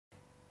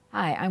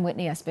Hi, I'm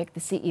Whitney Espick,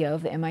 the CEO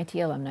of the MIT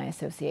Alumni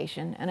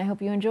Association, and I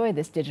hope you enjoy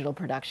this digital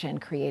production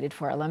created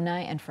for alumni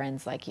and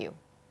friends like you.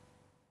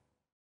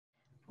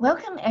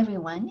 Welcome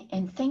everyone,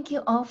 and thank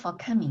you all for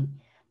coming.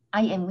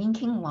 I am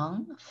Winking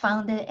Wong,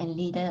 founder and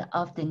leader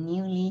of the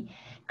newly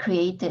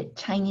created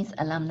Chinese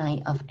Alumni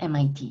of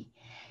MIT.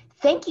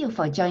 Thank you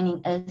for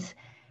joining us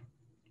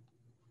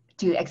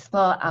to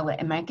explore our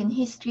American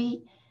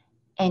history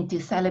and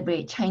to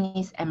celebrate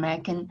Chinese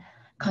American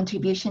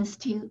contributions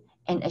to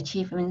and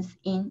achievements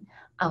in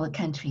our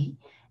country,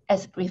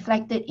 as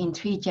reflected in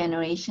 3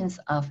 generations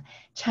of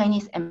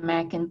Chinese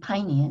American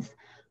pioneers,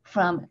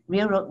 from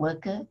railroad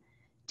worker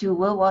to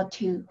World War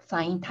II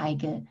Flying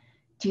Tiger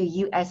to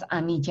US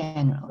Army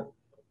General.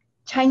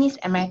 Chinese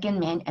American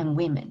men and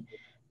women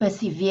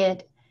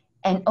persevered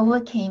and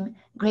overcame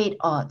great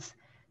odds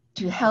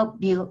to help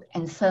build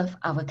and serve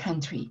our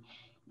country,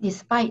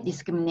 despite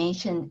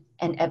discrimination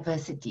and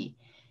adversity.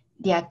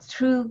 Their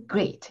true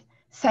great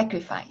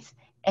sacrifice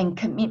and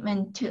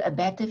commitment to a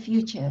better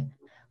future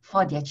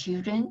for their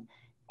children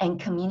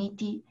and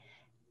community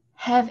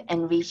have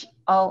enriched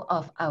all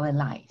of our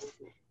lives.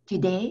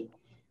 Today,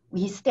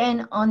 we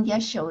stand on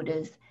their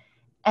shoulders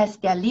as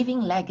their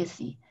living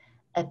legacy,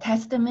 a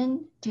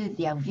testament to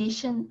their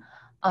vision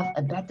of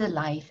a better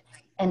life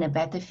and a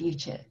better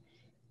future.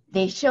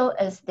 They show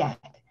us that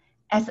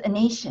as a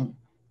nation,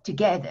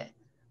 together,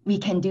 we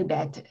can do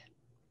better.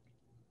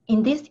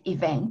 In this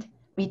event,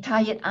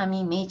 retired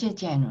Army Major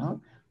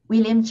General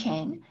William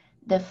Chen,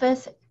 the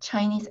first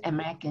Chinese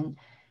American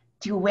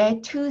to wear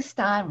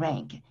 2-star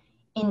rank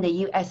in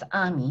the US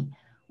Army,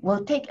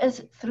 will take us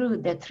through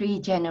the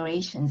 3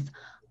 generations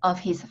of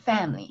his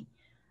family.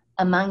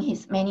 Among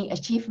his many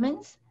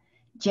achievements,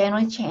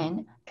 General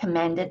Chen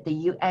commanded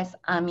the US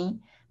Army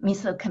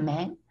Missile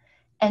Command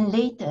and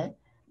later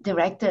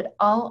directed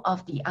all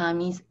of the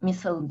Army's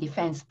missile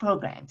defense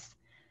programs.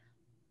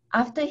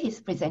 After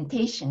his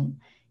presentation,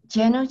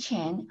 General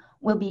Chen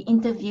will be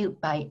interviewed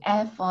by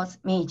Air Force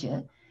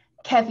Major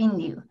Kevin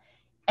Liu,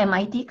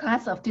 MIT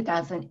class of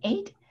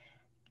 2008.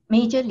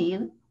 Major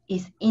Liu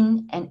is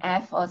in an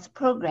Air Force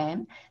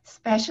program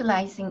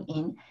specializing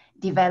in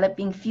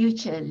developing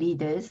future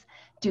leaders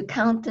to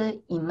counter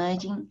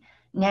emerging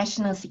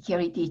national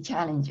security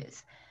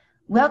challenges.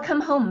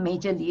 Welcome home,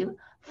 Major Liu,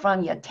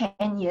 from your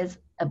 10 years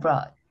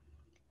abroad.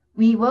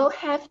 We will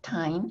have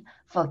time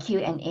for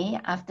Q&A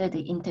after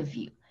the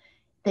interview.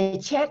 The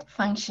chat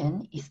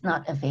function is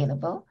not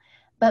available,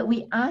 but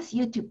we ask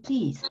you to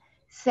please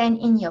send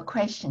in your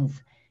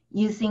questions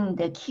using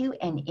the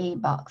Q&A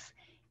box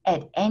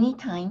at any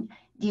time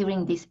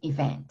during this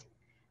event.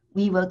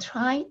 We will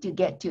try to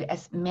get to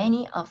as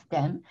many of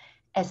them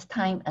as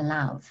time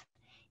allows.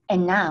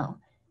 And now,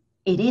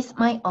 it is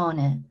my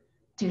honor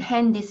to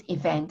hand this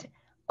event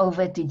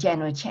over to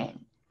General Chen.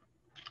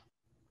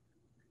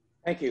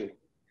 Thank you.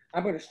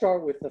 I'm going to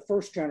start with the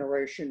first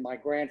generation, my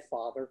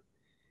grandfather,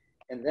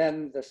 and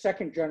then the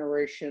second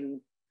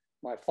generation,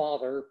 my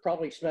father.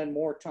 Probably spend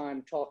more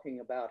time talking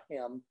about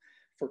him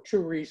for 2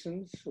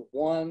 reasons.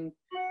 One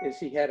is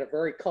he had a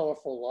very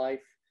colorful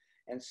life,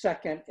 and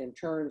second, in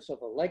terms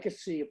of a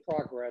legacy of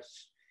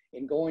progress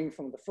in going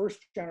from the first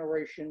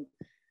generation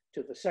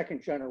to the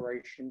second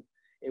generation,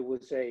 it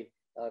was a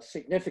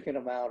significant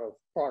amount of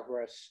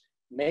progress,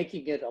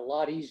 making it a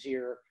lot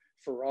easier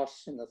for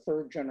us in the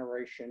 3rd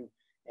generation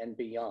and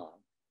beyond.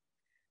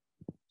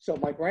 So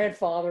my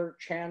grandfather,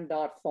 Chan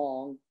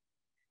Dat-fong,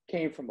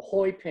 came from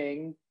Hoi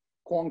Ping,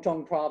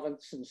 Guangdong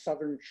province in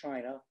southern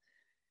China.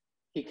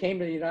 He came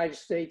to the United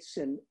States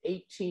in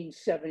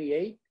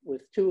 1878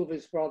 with 2 of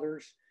his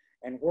brothers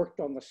and worked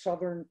on the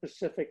Southern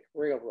Pacific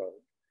Railroad,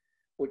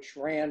 which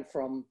ran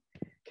from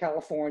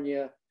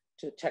California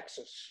to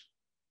Texas.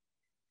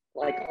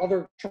 Like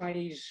other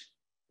Chinese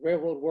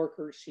railroad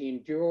workers, he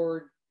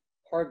endured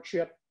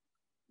hardship,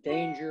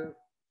 danger,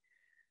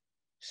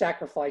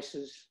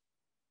 sacrifices.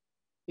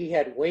 He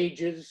had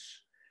wages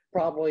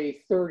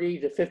probably 30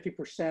 to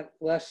 50%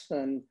 less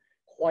than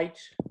white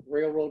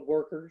railroad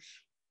workers,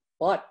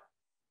 but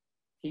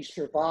he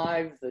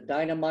survived the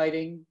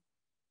dynamiting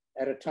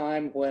at a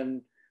time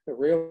when the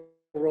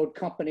railroad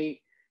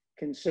company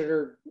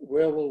considered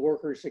railroad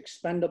workers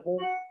expendable.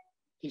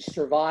 He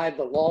survived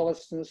the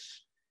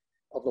lawlessness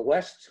of the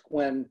West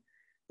when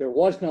there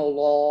was no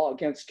law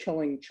against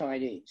killing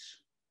Chinese.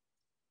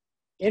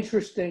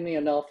 Interestingly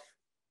enough,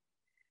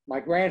 my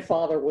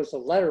grandfather was a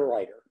letter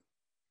writer,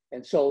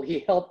 and so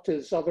he helped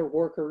his other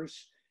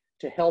workers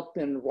to help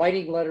in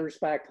writing letters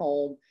back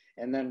home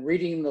and then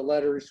reading the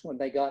letters when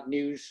they got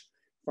news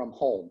from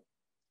home.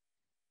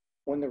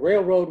 When the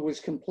railroad was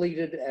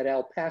completed at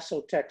El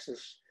Paso,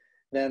 Texas,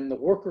 then the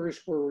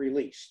workers were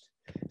released.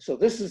 So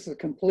this is the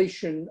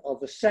completion of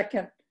the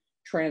 2nd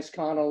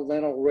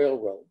Transcontinental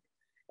Railroad.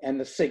 And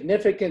the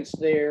significance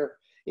there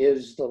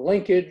is the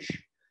linkage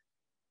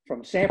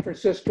from San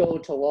Francisco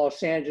to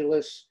Los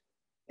Angeles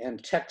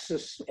and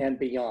Texas and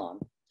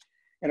beyond.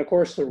 And of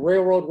course, the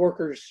railroad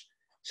workers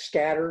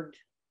scattered.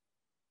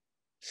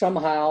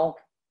 Somehow,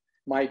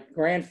 my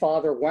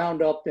grandfather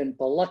wound up in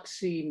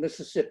Biloxi,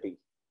 Mississippi.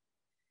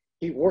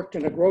 He worked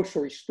in a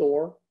grocery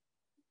store.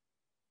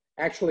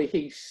 Actually,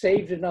 he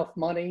saved enough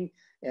money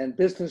and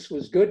business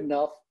was good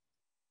enough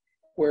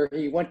where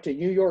he went to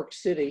New York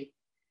City,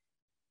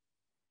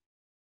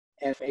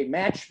 and a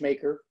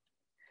matchmaker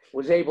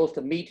was able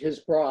to meet his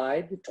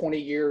bride, 20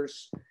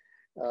 years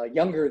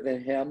younger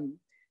than him,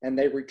 and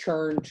they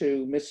returned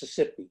to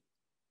Mississippi.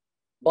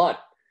 But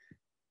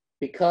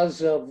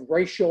because of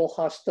racial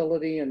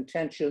hostility and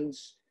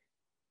tensions,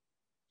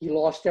 he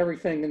lost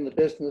everything in the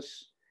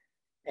business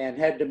and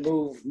had to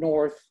move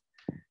north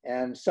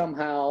and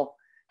somehow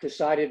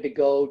decided to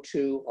go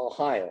to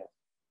Ohio.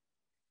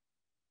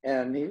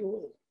 And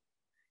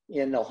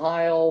in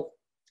Ohio,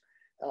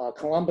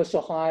 Columbus,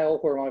 Ohio,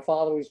 where my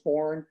father was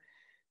born,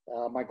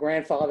 my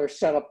grandfather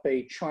set up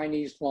a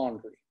Chinese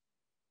laundry.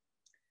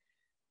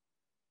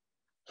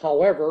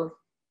 However,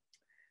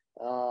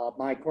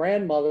 my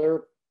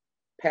grandmother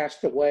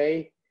passed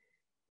away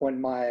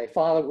when my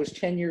father was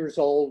 10 years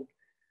old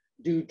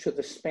due to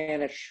the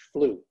Spanish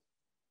flu.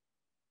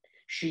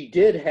 She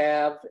did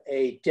have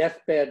a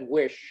deathbed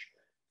wish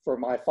for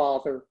my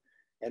father,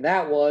 and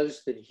that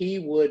was that he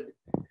would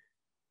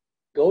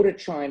go to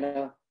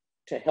China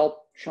to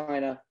help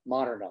China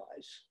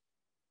modernize.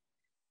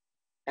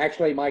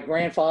 Actually, my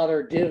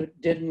grandfather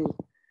didn't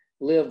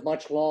live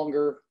much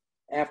longer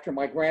after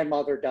my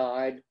grandmother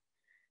died.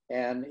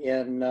 And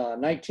in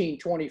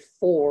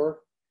 1924,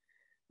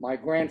 my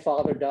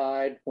grandfather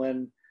died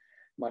when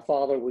my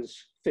father was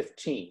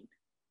 15.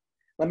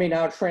 Let me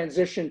now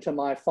transition to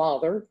my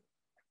father.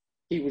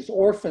 He was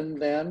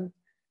orphaned then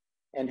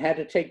and had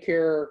to take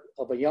care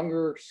of a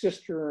younger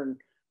sister and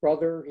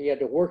brother. He had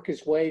to work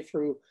his way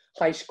through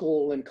high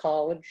school and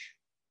college.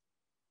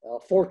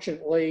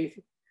 Fortunately,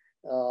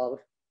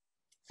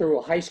 through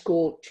a high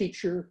school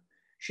teacher,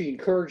 she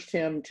encouraged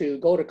him to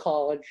go to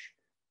college,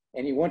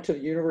 and he went to the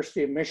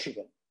University of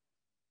Michigan.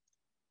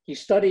 He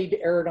studied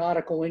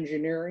aeronautical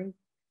engineering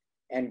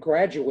and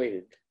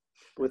graduated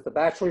with a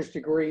bachelor's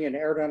degree in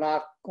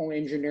aeronautical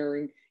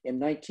engineering in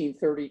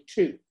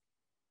 1932.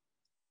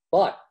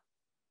 But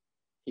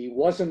he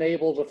wasn't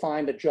able to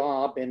find a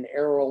job in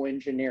aero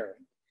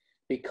engineering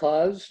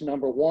because,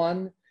 number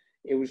one,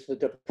 it was the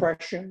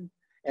Depression,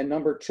 and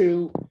number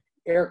two,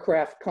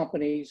 aircraft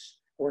companies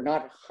were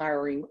not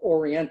hiring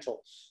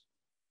Orientals,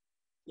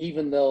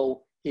 even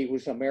though he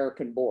was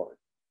American born.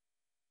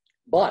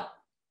 But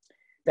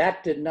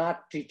that did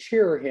not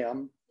deter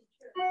him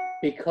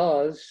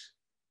because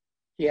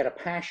he had a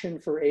passion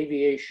for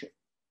aviation.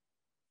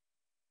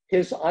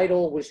 His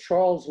idol was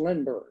Charles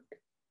Lindbergh.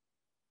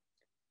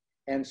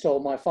 And so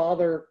my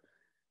father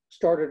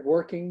started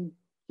working.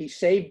 He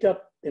saved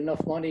up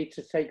enough money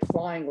to take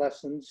flying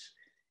lessons,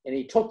 and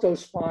he took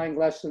those flying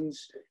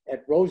lessons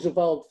at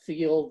Roosevelt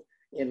Field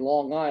in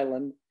Long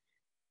Island,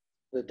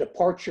 the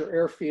departure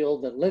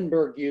airfield that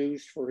Lindbergh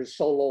used for his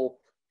solo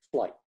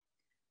flight.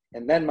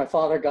 And then my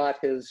father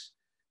got his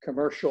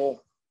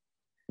commercial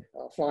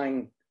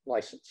flying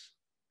license.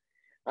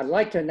 I'd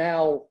like to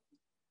now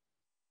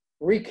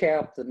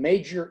recap the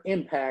major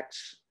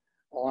impacts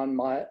on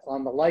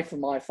the life of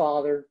my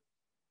father,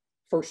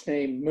 first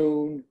name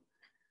Moon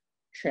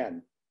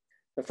Chen.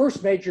 The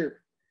first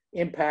major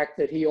impact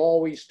that he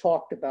always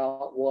talked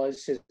about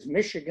was his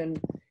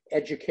Michigan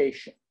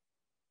education.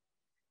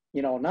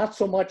 You know, not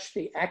so much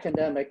the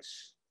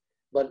academics,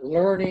 but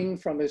learning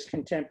from his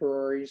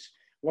contemporaries,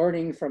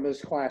 learning from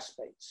his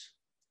classmates.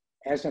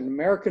 As an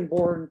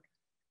American-born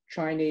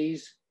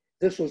Chinese,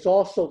 this was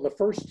also the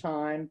first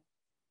time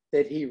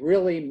that he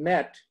really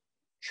met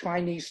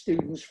Chinese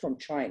students from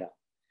China.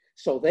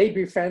 So they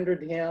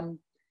befriended him,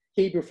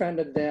 he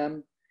befriended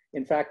them.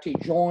 In fact, he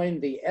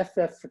joined the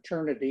FF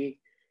fraternity,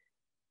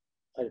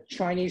 a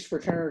Chinese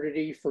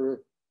fraternity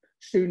for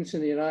students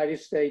in the United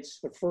States,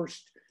 the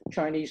first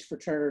Chinese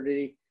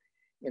fraternity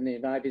in the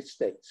United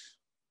States.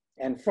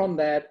 And from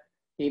that,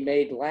 he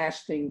made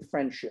lasting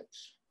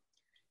friendships.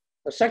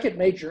 The second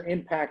major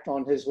impact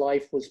on his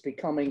life was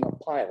becoming a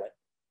pilot,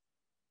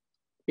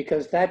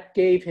 because that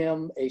gave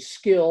him a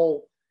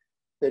skill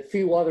that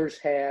few others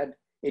had.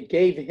 It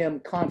gave him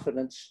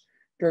confidence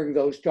during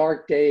those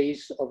dark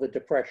days of the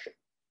Depression.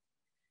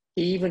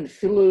 He even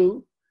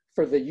flew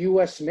for the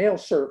US Mail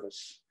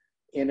Service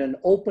in an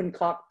open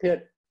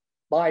cockpit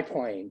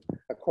biplane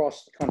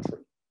across the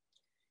country.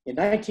 In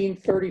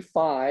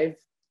 1935,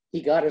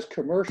 he got his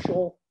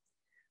commercial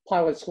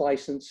pilot's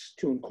license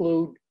to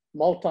include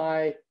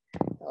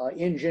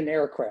multi-engine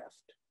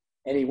aircraft,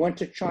 and he went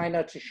to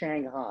China, to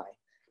Shanghai.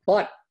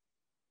 But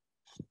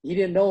he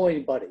didn't know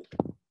anybody,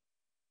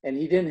 and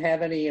he didn't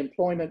have any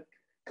employment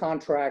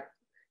contract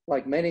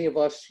like many of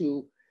us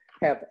who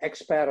have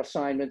expat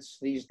assignments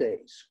these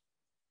days.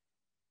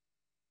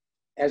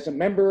 As a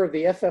member of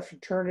the FF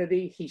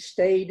fraternity, he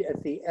stayed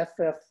at the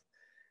FF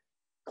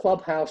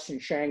clubhouse in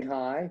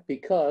Shanghai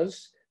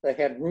because they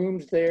had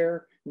rooms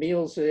there,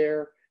 meals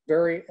there,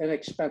 very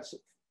inexpensive.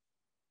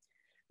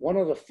 One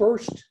of the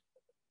first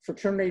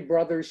fraternity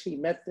brothers he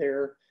met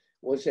there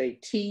was a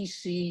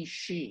T.C.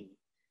 Shi,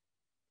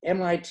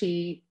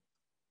 MIT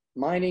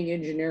Mining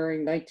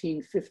Engineering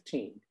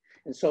 1915.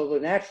 And so the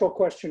natural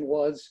question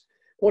was,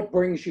 what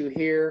brings you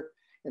here?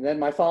 And then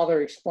my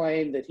father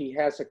explained that he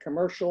has a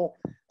commercial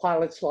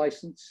pilot's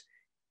license.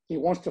 He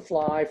wants to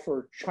fly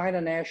for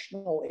China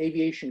National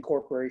Aviation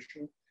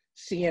Corporation,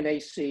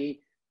 CNAC,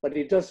 but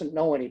he doesn't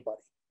know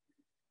anybody.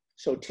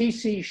 So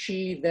TC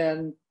Shi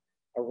then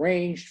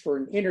arranged for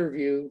an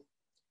interview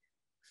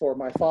for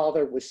my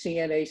father with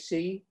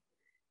CNAC.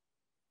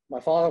 My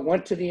father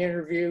went to the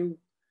interview,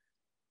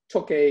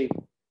 took a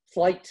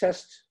flight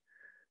test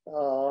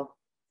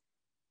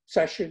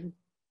session,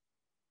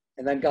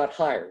 and then got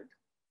hired.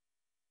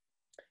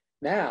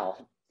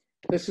 Now,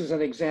 this is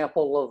an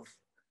example of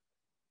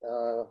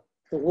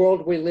the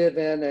world we live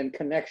in and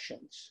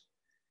connections.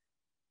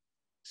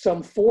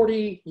 Some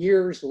 40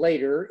 years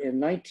later, in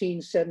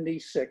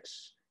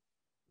 1976,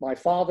 my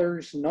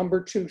father's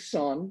number 2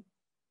 son,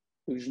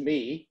 who's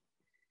me,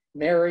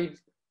 married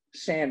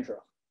Sandra.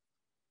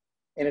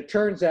 And it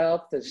turns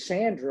out that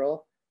Sandra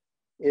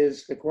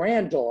is the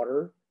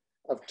granddaughter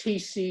of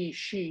TC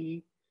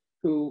Shi,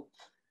 who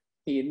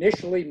he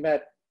initially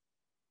met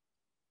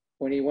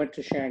when he went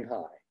to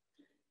Shanghai.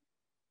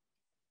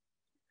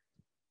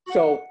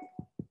 So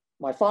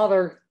my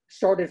father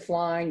started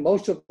flying.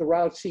 Most of the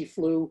routes he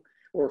flew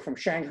were from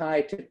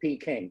Shanghai to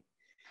Peking.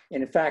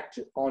 And in fact,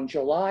 on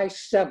July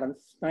 7th,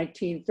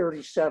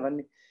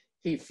 1937,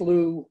 he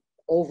flew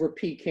over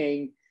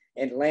Peking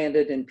and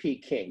landed in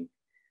Peking.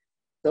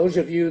 Those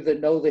of you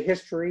that know the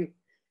history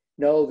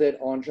know that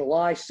on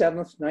July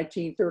 7th,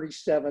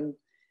 1937,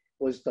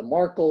 was the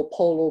Marco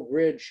Polo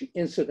Bridge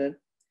incident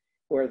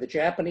where the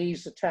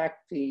Japanese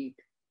attacked the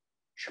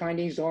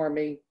Chinese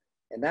army,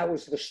 and that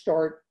was the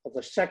start of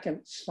the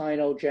Second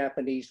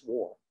Sino-Japanese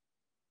War.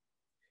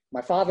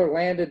 My father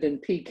landed in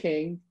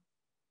Peking,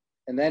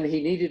 and then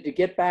he needed to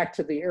get back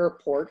to the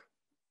airport,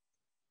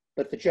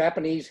 but the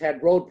Japanese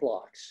had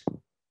roadblocks.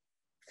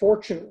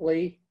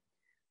 Fortunately,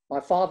 my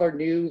father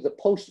knew the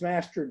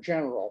Postmaster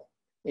General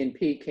in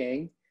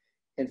Peking.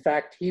 In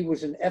fact, he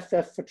was an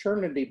FF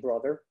fraternity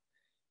brother.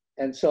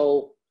 And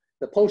so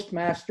the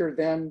postmaster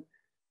then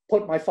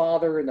put my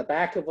father in the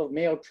back of a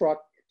mail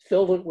truck,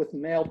 filled it with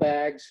mail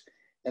bags,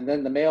 and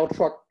then the mail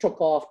truck took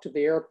off to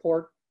the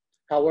airport.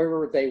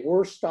 However, they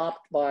were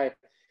stopped by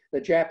the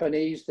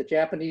Japanese. The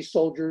Japanese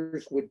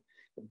soldiers would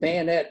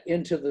bayonet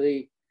into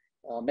the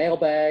mail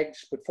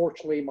bags, but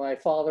fortunately my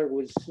father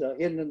was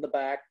hidden in the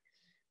back.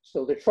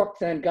 So the truck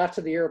then got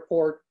to the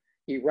airport.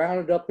 He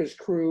rounded up his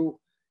crew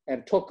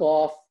and took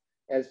off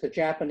as the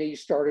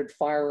Japanese started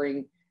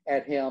firing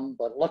at him.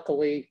 But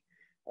luckily,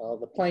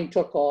 the plane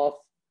took off.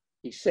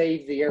 He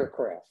saved the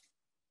aircraft.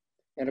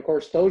 And of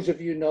course, those of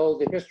you know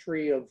the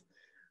history of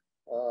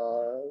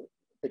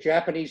the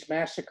Japanese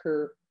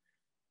massacre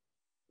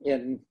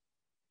in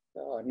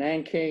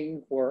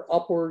Nanking, where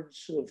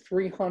upwards of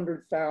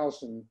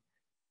 300,000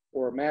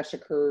 were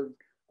massacred,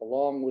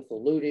 along with the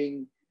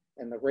looting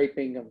and the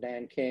raping of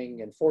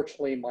Nanking. And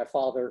fortunately, my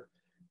father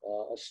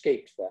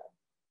escaped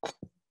that.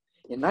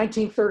 In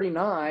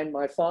 1939,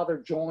 my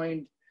father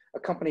joined a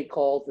company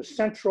called the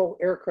Central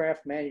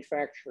Aircraft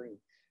Manufacturing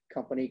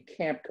Company,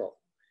 CAMCO.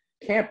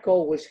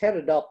 CAMCO was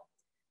headed up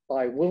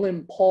by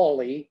William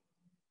Pauley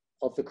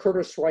of the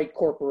Curtiss-Wright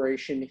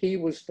Corporation. He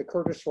was the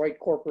Curtiss-Wright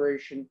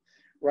Corporation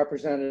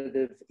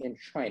representative in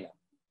China.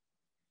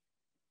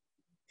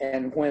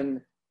 And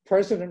when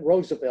President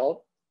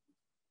Roosevelt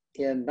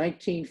in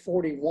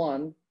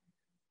 1941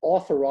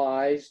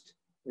 authorized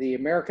the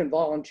American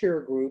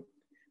Volunteer Group,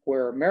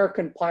 where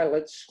American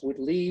pilots would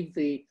leave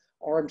the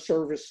armed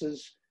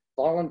services,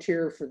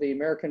 volunteer for the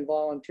American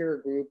Volunteer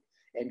Group,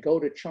 and go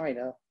to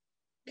China,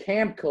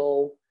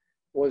 CAMCO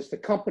was the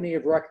company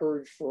of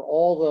record for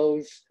all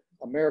those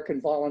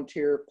American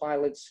volunteer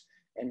pilots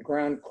and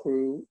ground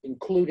crew,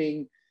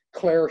 including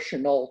Claire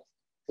Chennault,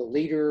 the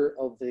leader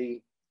of the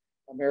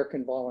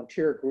American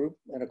Volunteer Group.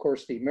 And of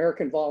course, the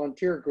American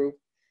Volunteer Group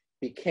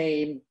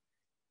became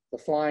the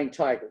Flying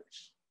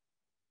Tigers.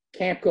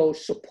 CAMCO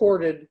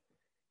supported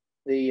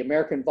the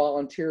American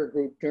Volunteer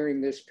Group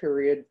during this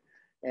period,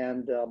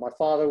 and my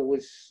father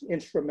was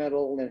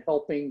instrumental in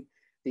helping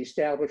the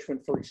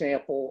establishment, for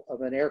example,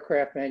 of an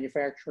aircraft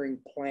manufacturing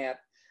plant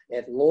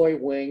at Loy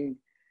Wing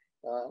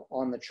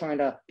on the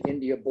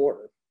China-India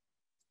border.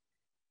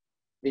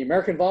 The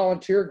American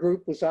Volunteer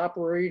Group was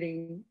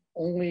operating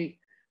only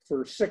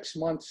for 6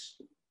 months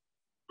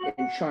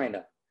in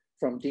China,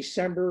 from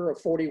December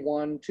of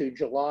 41 to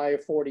July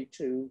of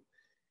 42,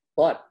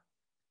 but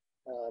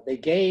they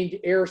gained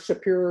air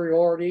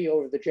superiority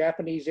over the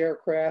Japanese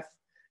aircraft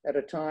at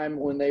a time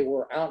when they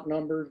were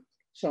outnumbered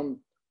some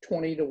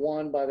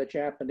 20-1 by the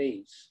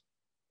Japanese.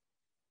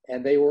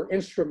 And they were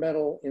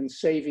instrumental in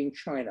saving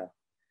China.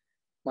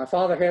 My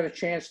father had a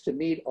chance to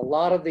meet a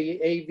lot of the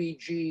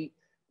AVG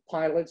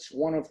pilots,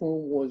 one of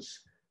whom was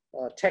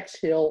Tex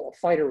Hill, a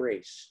fighter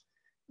race.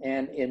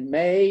 And in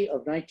May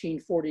of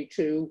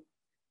 1942,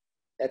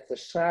 at the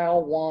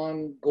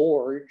Salwan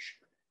Gorge,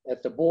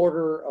 at the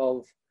border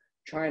of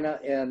China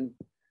and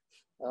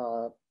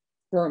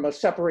Burma,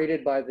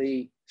 separated by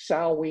the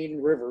Salween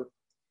River,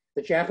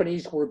 the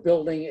Japanese were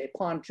building a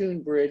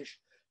pontoon bridge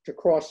to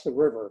cross the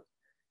river.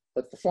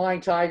 But the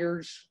Flying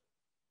Tigers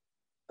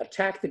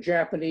attacked the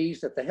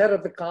Japanese at the head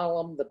of the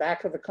column, the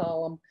back of the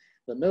column,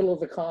 the middle of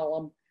the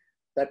column.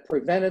 That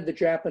prevented the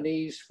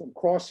Japanese from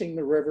crossing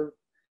the river.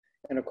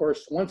 And of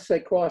course, once they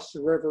crossed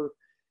the river,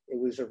 it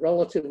was a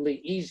relatively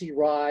easy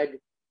ride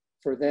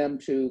for them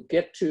to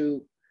get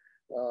to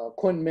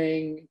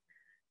Kunming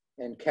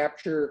and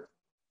capture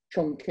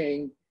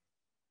Chongqing.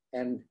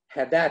 And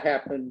had that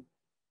happened,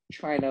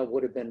 China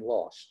would have been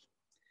lost.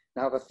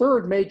 Now, the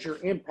third major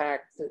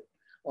impact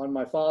on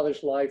my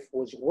father's life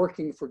was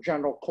working for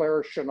General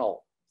Claire Chennault.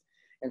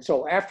 And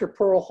so after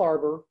Pearl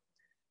Harbor,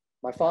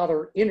 my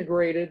father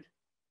integrated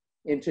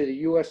into the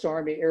US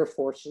Army Air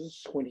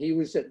Forces. When he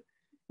was at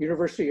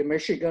University of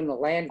Michigan, a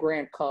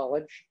land-grant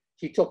college,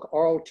 he took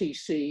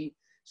ROTC,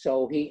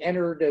 so he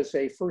entered as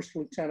a first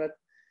lieutenant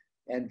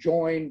and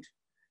joined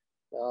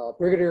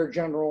Brigadier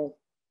General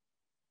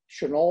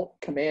Chennault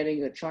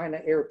commanding the China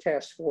Air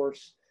Task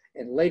Force.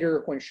 And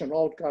later, when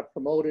Chennault got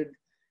promoted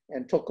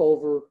and took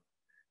over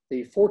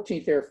the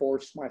 14th Air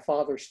Force, my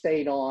father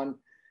stayed on.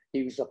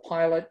 He was a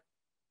pilot.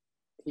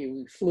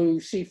 He flew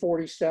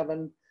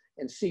C-47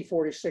 and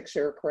C-46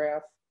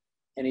 aircraft,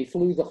 and he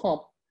flew the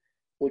hump,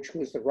 which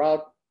was the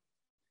route,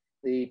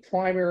 the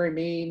primary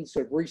means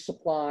of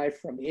resupply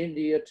from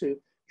India to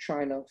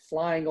China,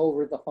 flying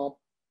over the hump.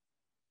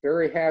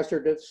 Very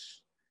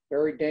hazardous,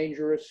 very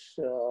dangerous,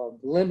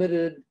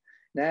 limited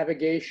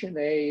navigation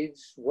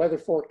aids, weather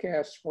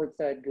forecasts weren't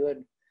that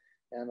good,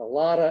 and a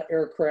lot of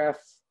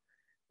aircraft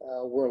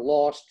were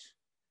lost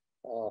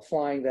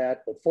flying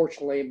that, but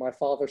fortunately my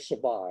father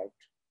survived.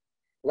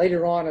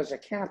 Later on, as a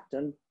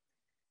captain,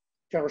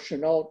 General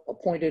Chennault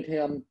appointed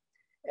him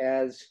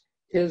as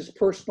his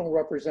personal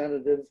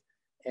representative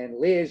and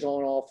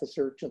liaison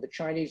officer to the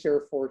Chinese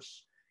Air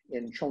Force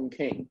in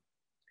Chongqing.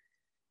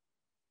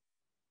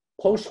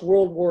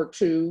 Post-World War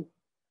II,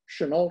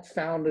 Chennault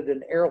founded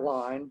an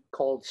airline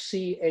called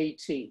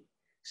CAT,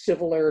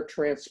 Civil Air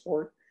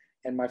Transport,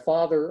 and my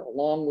father,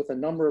 along with a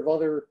number of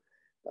other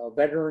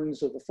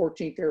veterans of the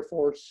 14th Air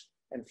Force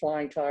and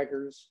Flying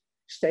Tigers,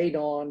 stayed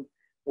on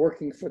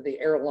working for the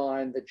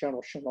airline that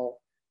General Chennault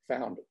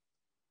founded.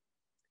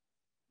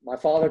 My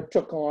father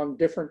took on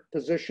different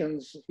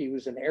positions. He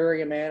was an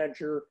area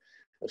manager,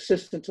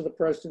 assistant to the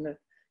president.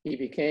 He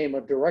became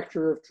a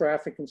director of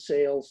traffic and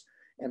sales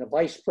and a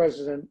vice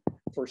president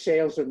for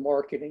sales and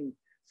marketing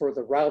for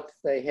the route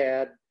they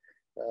had,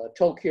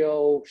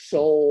 Tokyo,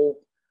 Seoul,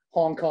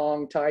 Hong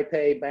Kong,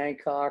 Taipei,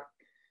 Bangkok,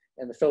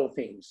 and the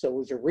Philippines. So it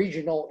was a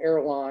regional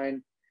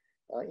airline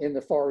in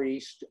the Far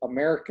East,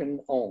 American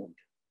owned.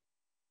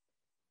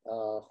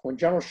 When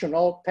General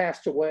Chennault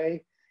passed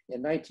away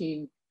in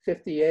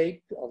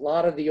 1958, a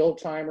lot of the old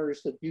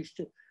timers that used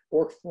to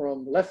work for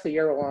him left the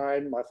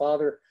airline. My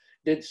father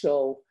did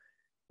so.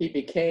 He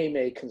became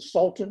a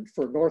consultant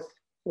for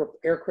Northrop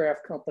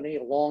Aircraft Company,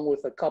 along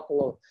with a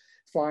couple of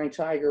Flying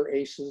Tiger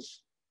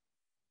aces.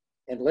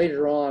 And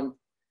later on,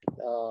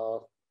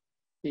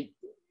 he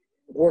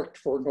worked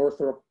for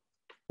Northrop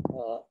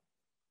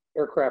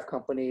Aircraft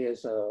Company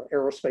as an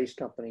aerospace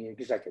company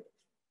executive.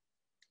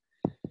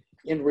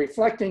 In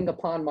reflecting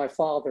upon my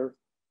father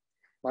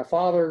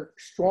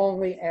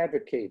strongly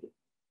advocated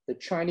that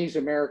Chinese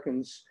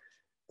Americans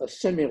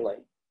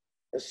assimilate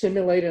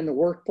in the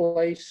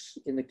workplace,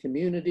 in the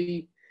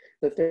community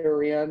that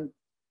they're in.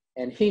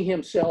 And he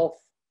himself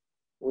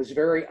was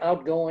very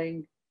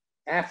outgoing,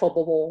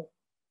 affable,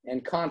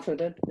 and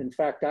confident. In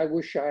fact, I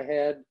wish I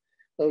had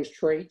those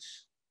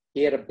traits.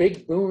 He had a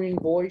big booming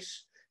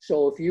voice.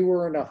 So if you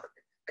were in a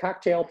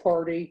cocktail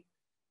party,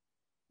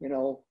 you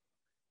know,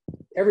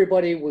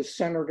 everybody was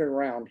centered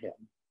around him.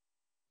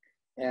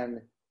 And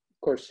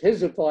of course,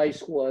 his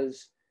advice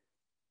was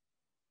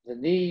the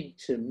need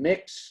to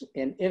mix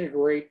and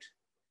integrate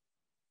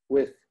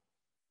with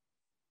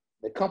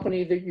the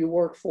company that you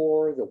work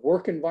for, the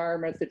work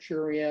environment that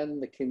you're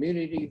in, the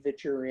community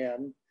that you're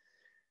in.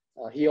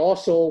 He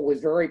also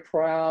was very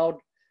proud,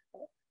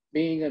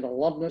 being an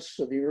alumnus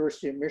of the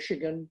University of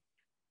Michigan.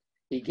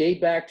 He gave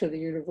back to the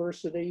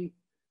university.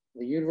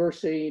 The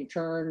university, in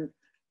turn,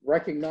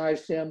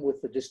 recognized him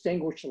with the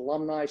Distinguished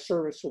Alumni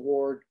Service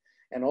Award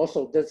and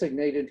also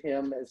designated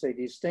him as a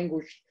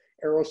Distinguished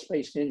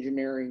Aerospace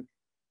Engineering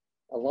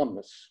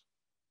alumnus.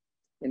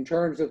 In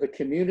terms of the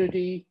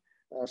community,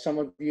 some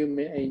of you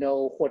may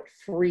know what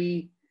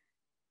free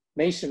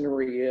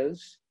masonry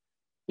is.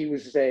 He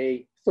was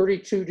a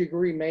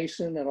 32-degree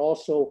Mason and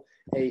also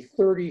a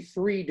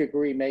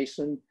 33-degree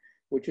Mason,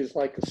 which is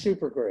like a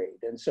super grade.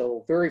 And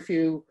so very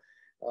few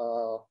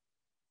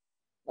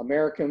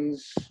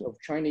Americans of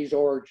Chinese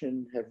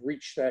origin have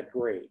reached that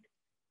grade.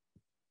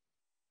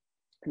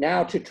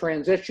 Now to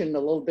transition a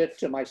little bit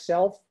to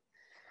myself,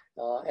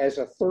 as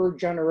a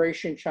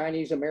third-generation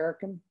Chinese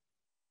American,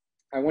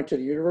 I went to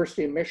the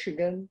University of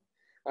Michigan.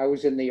 I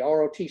was in the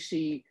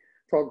ROTC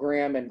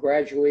program and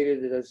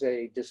graduated as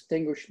a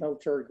distinguished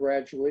military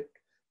graduate.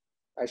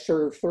 I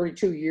served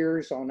 32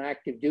 years on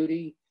active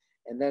duty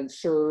and then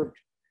served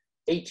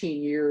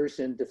 18 years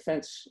in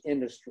defense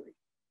industry.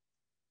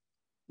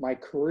 My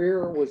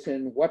career was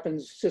in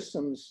weapons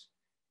systems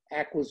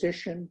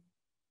acquisition.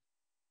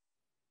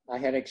 I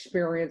had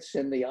experience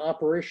in the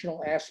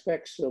operational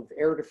aspects of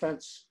air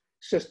defense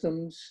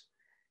systems,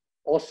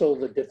 also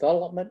the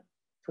development,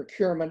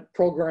 procurement,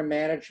 program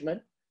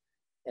management,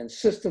 and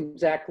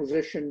systems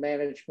acquisition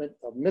management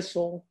of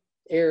missile,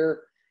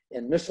 air,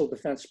 and missile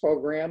defense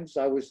programs.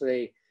 I was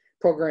the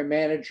program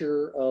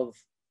manager of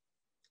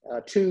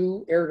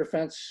 2 air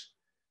defense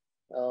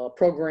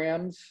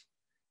programs.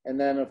 And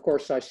then, of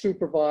course, I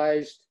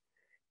supervised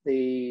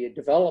the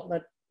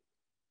development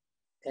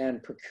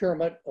and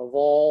procurement of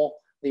all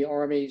the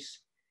Army's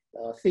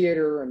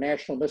theater and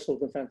national missile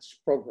defense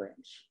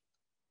programs.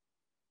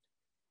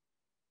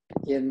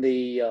 In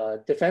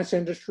the defense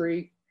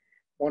industry,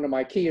 one of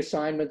my key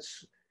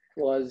assignments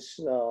was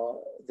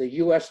the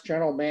US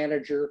General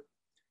Manager,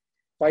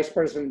 Vice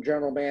President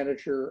General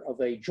Manager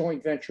of a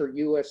joint venture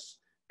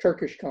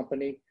US-Turkish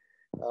company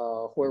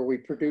where we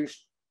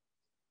produced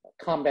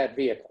combat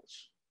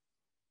vehicles.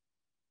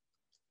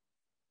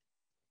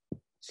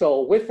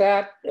 So with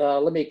that,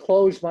 let me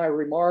close my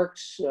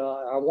remarks.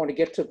 I want to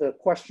get to the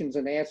questions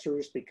and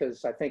answers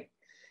because I think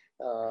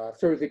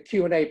through the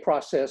Q&A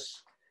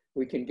process,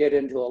 we can get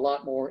into a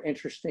lot more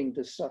interesting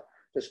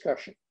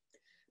discussion.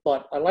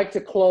 But I'd like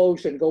to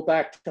close and go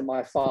back to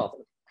my father.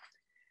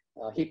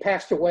 He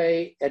passed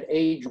away at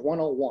age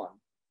 101,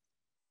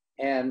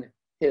 and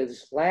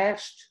his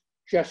last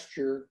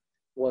gesture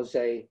was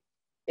a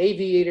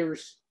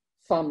aviator's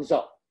thumbs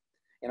up.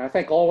 And I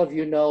think all of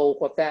you know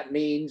what that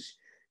means.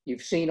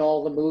 You've seen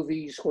all the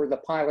movies where the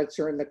pilots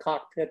are in the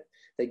cockpit.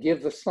 They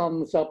give the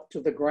thumbs up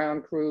to the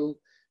ground crew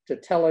to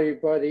tell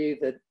everybody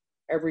that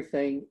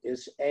everything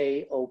is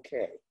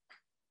A-okay.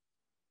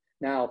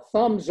 Now,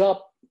 thumbs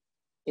up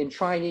in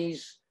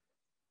Chinese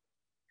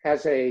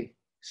has a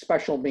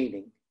special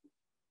meaning,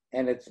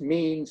 and it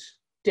means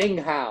ding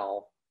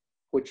hao,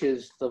 which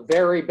is the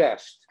very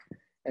best.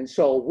 And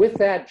so with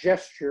that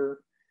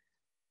gesture,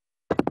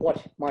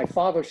 what my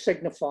father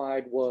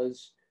signified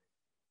was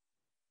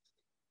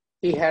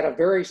he had a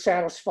very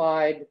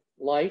satisfied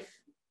life.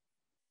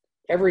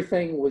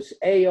 Everything was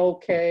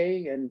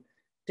A-okay and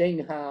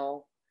ding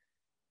hao.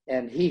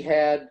 And he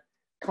had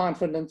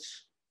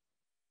confidence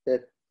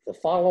that the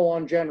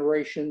follow-on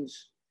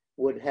generations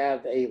would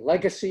have a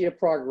legacy of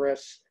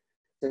progress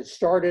that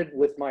started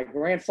with my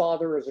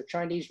grandfather as a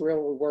Chinese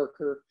railroad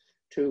worker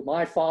to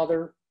my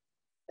father,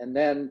 and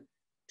then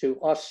to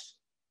us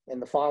in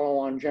the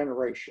follow-on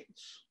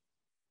generations.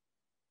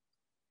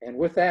 And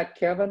with that,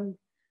 Kevin,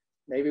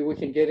 maybe we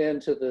can get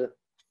into the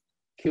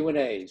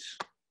Q&As.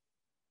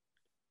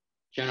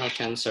 General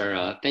Chen,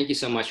 sir, thank you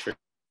so much for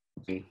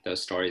sharing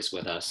those stories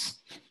with us.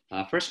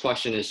 First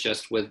question is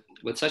just with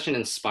such an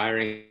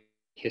inspiring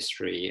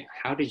history,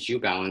 how did you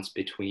balance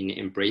between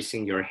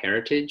embracing your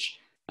heritage,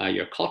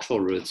 your cultural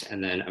roots,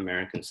 and then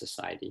American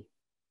society?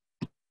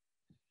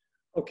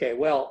 Okay,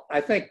 well,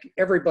 I think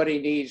everybody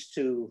needs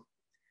to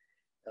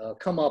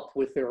come up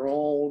with their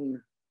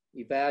own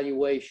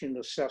evaluation,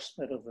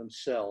 assessment of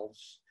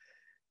themselves.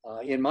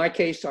 In my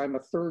case, I'm a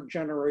 3rd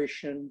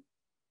generation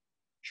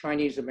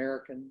Chinese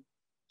American,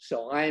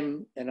 so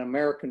I'm an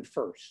American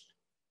first.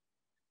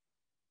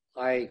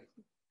 I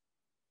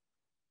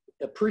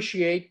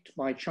appreciate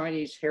my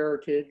Chinese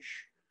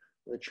heritage,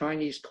 the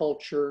Chinese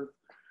culture,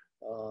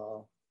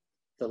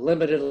 the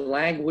limited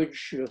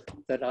language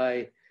that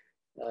I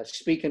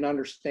speak and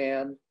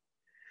understand.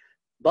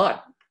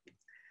 But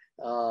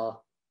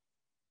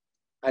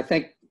I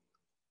think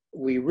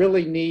we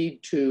really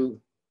need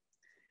to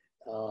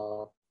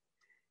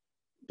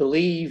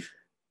believe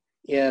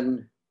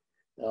in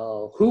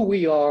who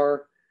we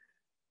are,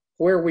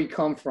 where we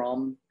come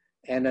from,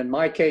 and in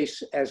my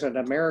case, as an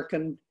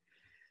American,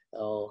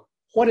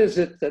 what is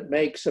it that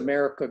makes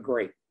America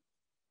great?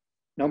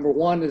 Number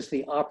 1 is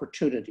the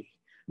opportunity.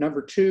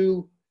 Number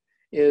 2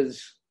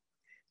 is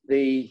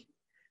the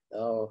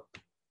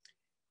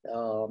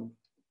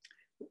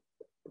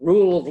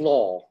rule of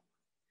law,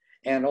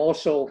 and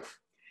also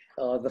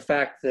the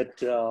fact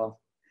that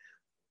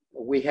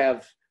we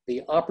have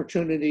the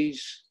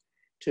opportunities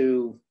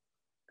to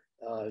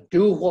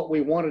do what we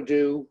want to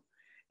do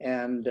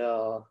and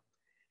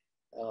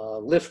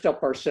lift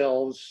up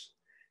ourselves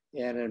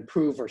and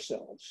improve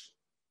ourselves.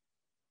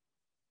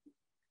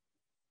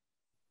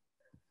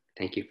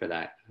 Thank you for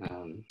that.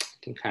 I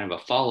think kind of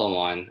a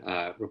follow-on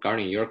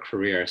regarding your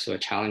career. So a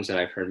challenge that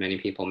I've heard many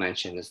people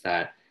mention is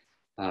that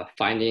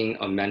finding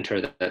a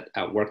mentor that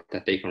at work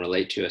that they can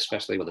relate to,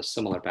 especially with a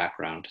similar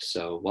background.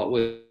 So what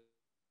would you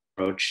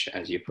approach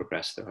as you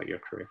progress throughout your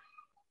career?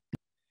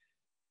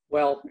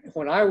 Well,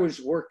 when I was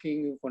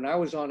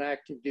on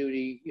active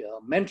duty,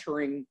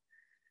 mentoring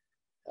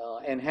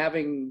and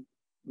having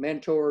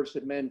mentors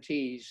and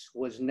mentees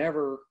was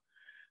never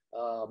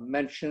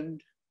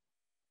mentioned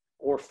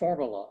or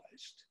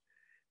formalized.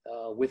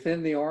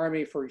 Within the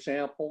Army, for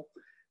example,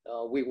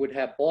 we would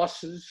have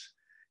bosses,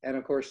 and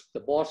of course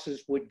the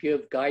bosses would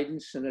give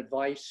guidance and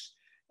advice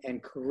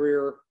and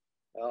career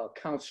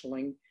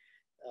counseling.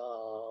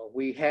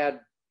 We had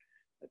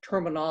a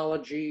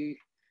terminology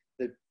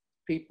that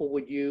people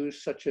would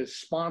use, such as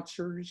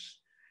sponsors,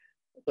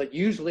 but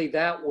usually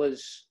that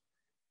was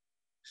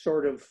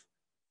sort of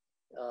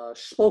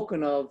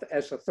spoken of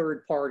as a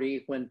third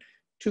party. When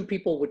two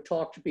people would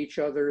talk to each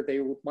other, they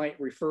might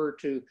refer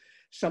to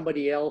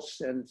somebody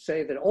else and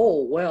say that,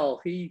 oh,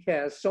 well, he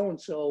has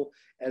so-and-so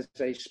as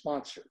a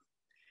sponsor.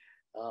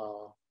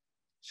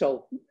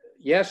 So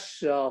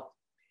yes,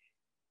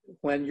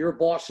 when your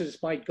bosses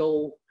might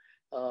go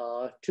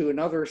to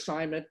another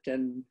assignment,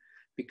 and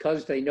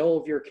because they know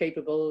of your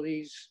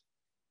capabilities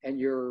and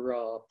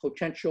your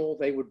potential,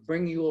 they would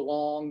bring you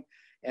along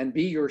and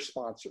be your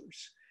sponsors.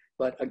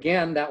 But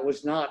again, that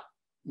was not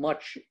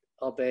much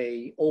of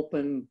a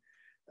open,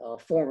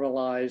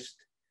 formalized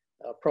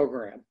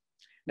program.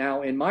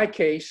 Now, in my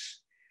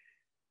case,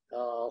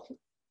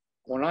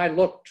 when I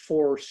looked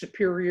for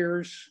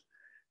superiors,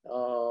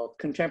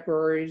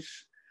 contemporaries,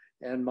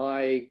 and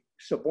my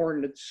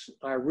subordinates,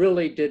 I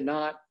really did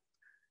not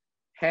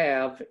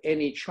have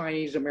any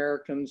Chinese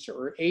Americans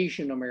or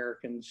Asian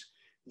Americans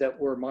that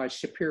were my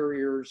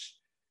superiors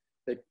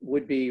that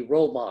would be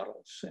role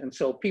models. And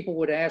so people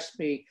would ask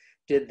me,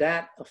 did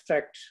that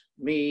affect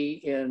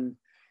me in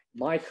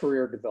my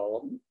career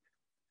development?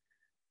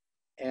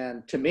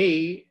 And to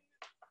me,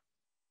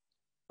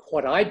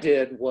 what I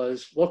did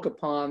was look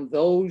upon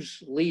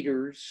those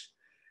leaders,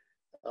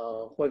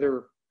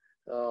 whether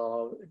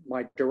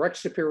my direct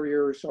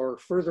superiors or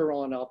further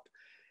on up,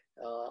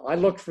 I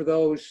looked for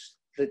those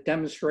that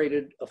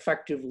demonstrated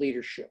effective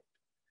leadership.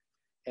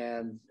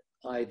 And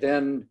I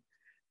then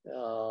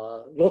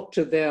looked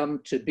to them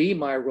to be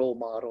my role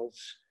models,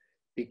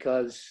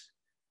 because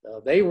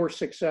they were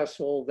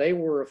successful, they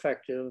were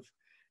effective,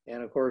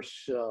 and of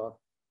course,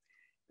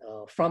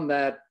 from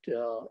that,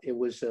 it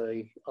was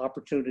an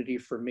opportunity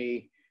for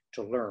me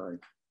to learn.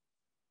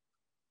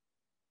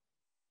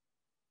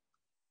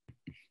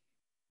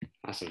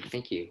 Awesome,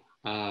 thank you.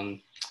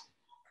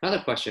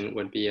 Another question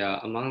would be,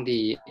 among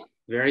the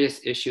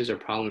various issues or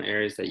problem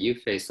areas that you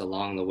faced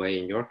along the way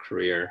in your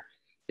career,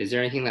 is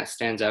there anything that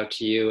stands out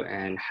to you,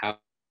 and how to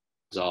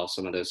resolve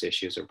some of those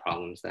issues or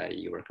problems that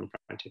you were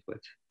confronted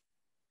with?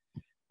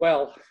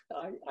 Well,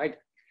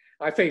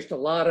 I faced a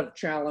lot of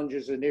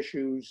challenges and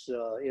issues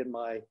in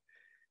my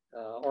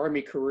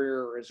Army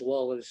career, as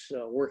well as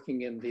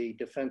working in the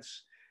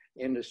defense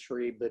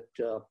industry. But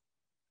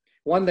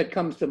one that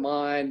comes to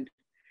mind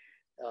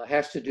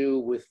has to do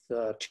with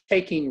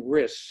taking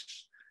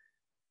risks.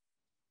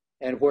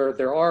 And where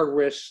there are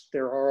risks,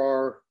 there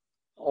are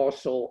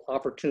also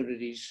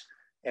opportunities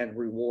and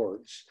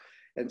rewards.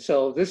 And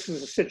so this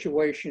is a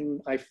situation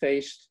I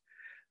faced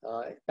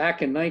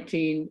back in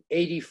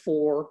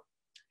 1984.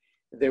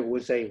 There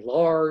was a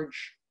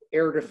large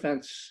air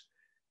defense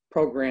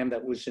program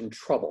that was in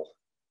trouble.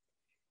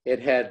 It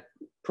had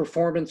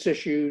performance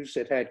issues,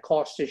 it had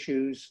cost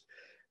issues.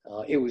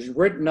 It was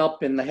written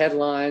up in the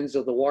headlines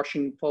of the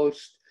Washington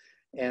Post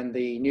and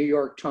the New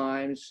York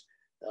Times.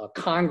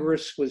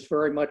 Congress was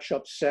very much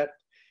upset.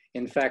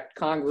 In fact,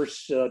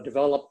 Congress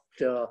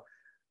developed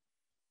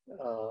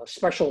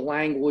special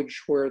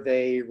language where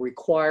they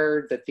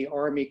required that the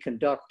Army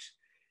conduct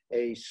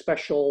a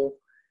special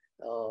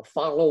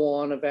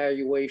follow-on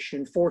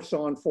evaluation,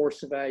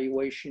 force-on-force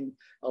evaluation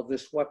of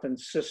this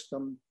weapons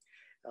system.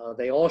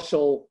 They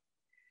also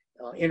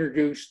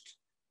introduced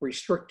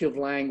restrictive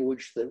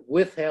language that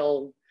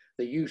withheld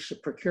the use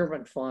of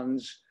procurement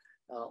funds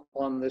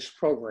on this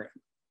program.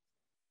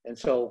 And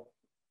so,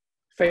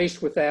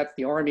 faced with that,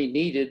 the Army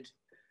needed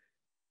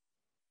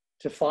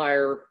to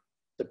fire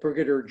the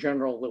brigadier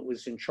general that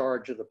was in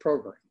charge of the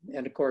program.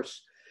 And of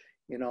course,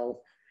 you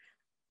know,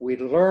 we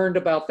learned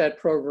about that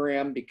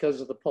program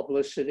because of the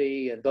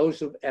publicity, and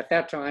at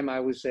that time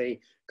I was a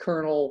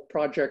colonel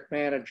project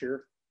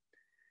manager,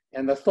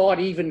 and the thought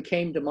even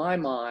came to my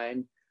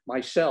mind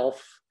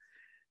myself,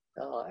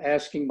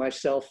 asking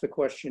myself the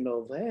question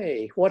of,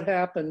 hey, what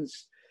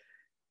happens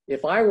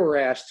if I were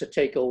asked to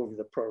take over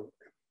the program?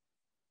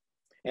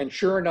 And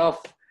sure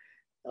enough,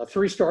 a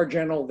three-star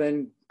general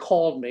then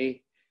called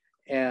me,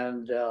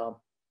 and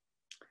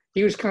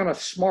he was kind of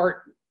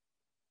smart,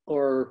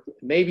 or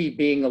maybe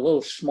being a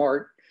little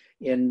smart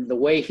in the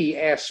way he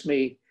asked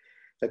me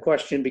the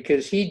question,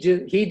 because he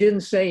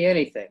didn't say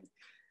anything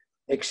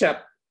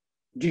except,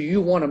 do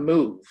you want to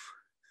move?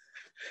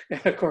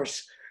 And of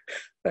course,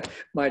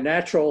 my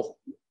natural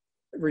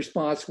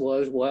response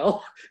was,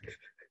 well,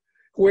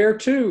 where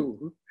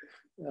to?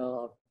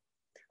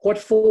 What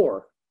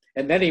for?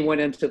 And then he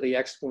went into the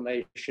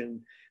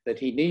explanation that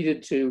he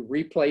needed to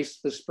replace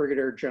this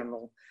brigadier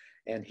general,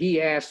 and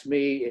he asked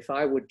me if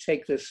I would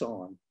take this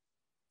on.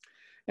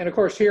 And of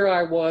course, here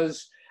I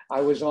was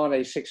on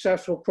a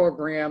successful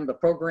program. The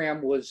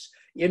program was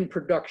in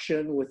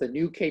production with a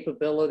new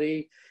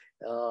capability.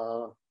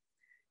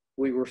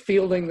 We were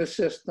fielding the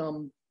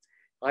system.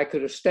 I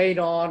could have stayed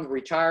on,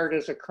 retired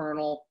as a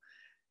colonel,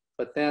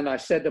 but then I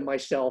said to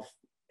myself,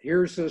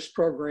 here's this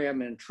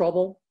program in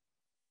trouble.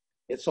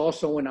 It's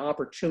also an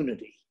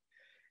opportunity.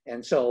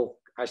 And so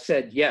I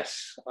said,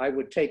 yes, I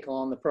would take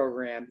on the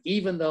program,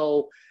 even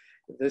though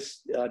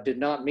this did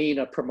not mean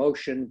a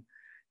promotion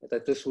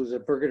that this was a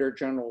brigadier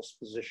general's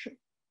position.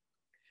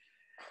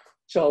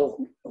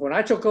 So when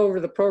I took over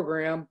the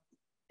program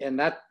and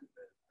that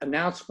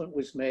announcement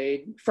was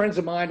made, friends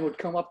of mine would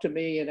come up to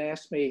me and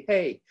ask me,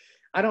 hey,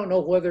 I don't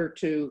know whether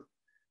to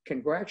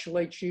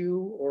congratulate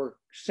you or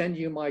send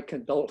you my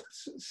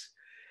condolences.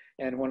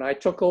 And when I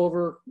took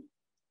over,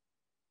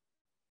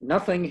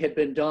 nothing had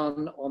been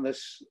done on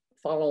this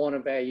follow-on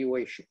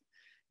evaluation.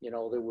 You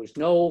know, there was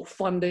no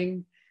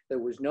funding, there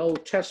was no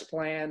test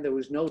plan, there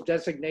was no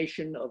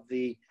designation of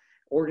the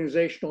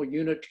organizational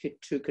unit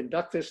to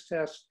conduct this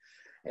test,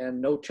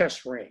 and no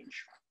test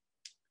range.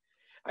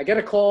 I get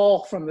a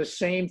call from the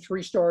same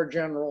three-star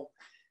general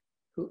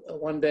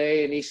one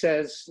day, and he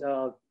says,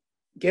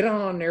 get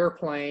on an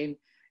airplane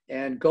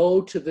and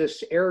go to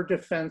this Air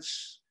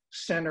Defense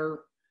Center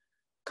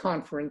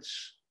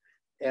conference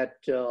at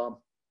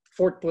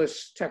Fort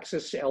Bliss,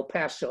 Texas, El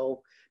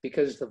Paso,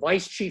 because the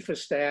Vice Chief of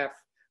Staff,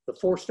 the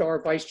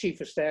four-star Vice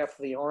Chief of Staff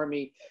of the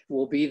Army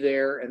will be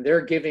there, and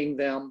they're giving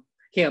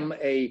him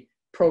a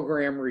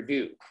program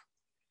review.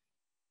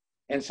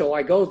 And so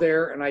I go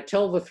there and I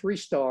tell the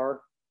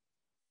three-star,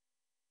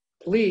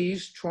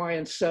 please try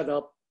and set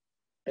up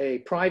a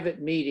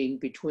private meeting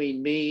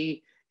between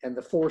me and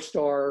the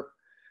four-star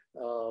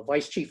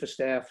Vice Chief of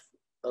Staff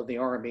of the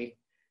Army,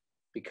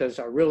 because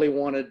I really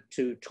wanted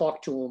to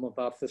talk to him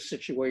about the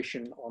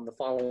situation on the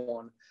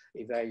follow-on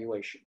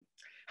evaluation.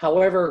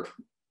 However,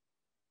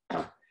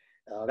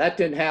 that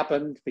didn't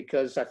happen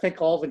because I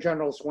think all the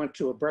generals went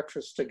to a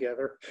breakfast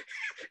together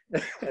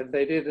and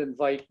they didn't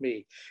invite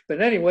me.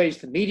 But anyways,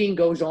 the meeting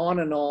goes on,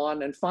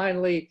 and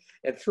finally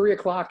at 3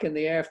 o'clock in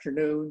the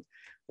afternoon,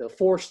 the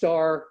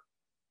four-star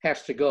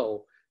has to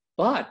go.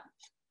 But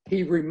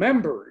he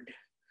remembered.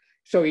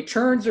 So he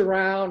turns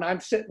around, I'm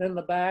sitting in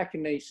the back,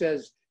 and he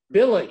says,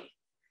 Billy,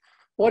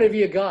 what have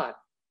you got?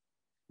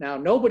 Now,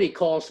 nobody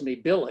calls me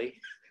Billy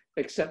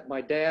except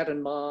my dad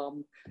and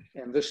mom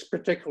and this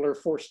particular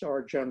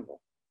four-star general.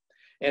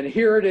 And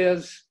here it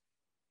is.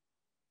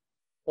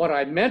 What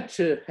I meant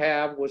to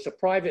have was a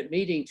private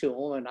meeting to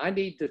him, and I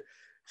need to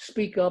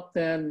speak up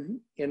then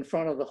in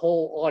front of the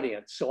whole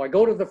audience. So I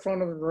go to the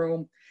front of the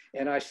room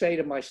and I say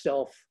to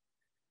myself,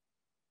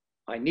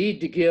 I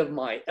need to give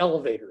my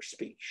elevator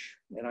speech.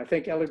 And I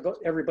think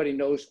everybody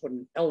knows what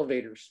an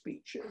elevator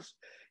speech is.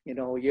 You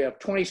know, you have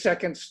 20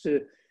 seconds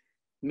to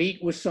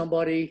meet with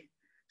somebody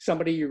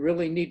you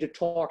really need to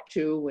talk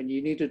to, and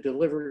you need to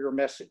deliver your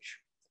message.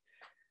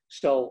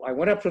 So I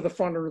went up to the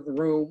front of the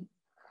room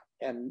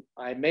and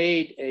I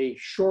made a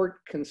short,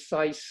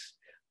 concise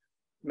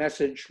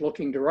message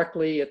looking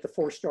directly at the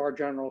four-star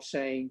general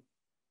saying,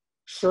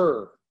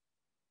 sir,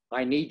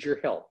 I need your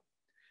help.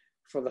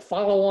 For the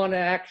follow-on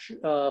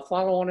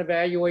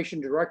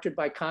evaluation directed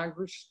by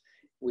Congress,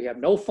 we have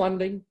no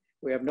funding,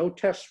 we have no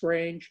test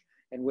range,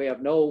 and we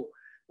have no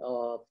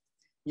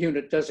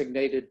unit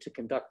designated to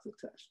conduct the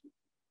test.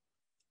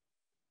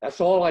 That's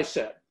all I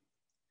said.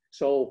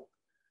 So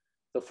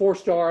the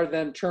four-star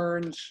then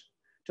turns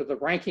to the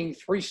ranking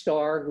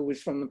three-star, who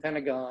was from the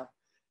Pentagon,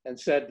 and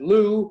said,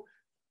 Lou,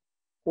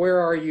 where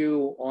are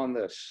you on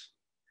this?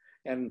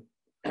 And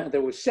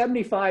there was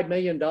 $75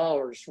 million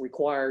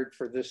required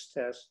for this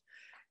test.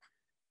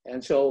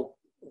 And so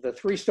the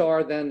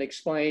three-star then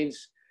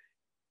explains,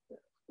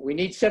 we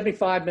need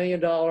 $75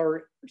 million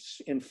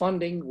in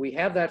funding. We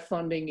have that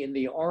funding in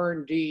the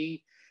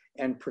R&D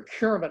and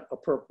procurement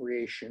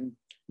appropriation,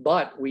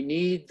 but we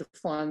need the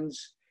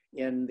funds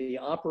in the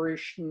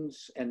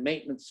operations and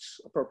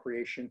maintenance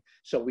appropriation.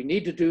 So we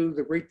need to do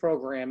the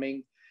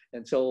reprogramming,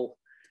 and so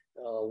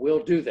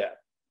we'll do that.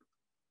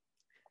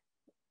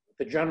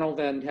 The general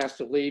then has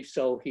to leave,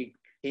 so he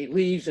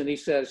leaves and he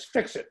says,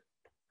 fix it.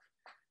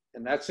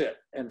 And that's it.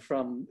 And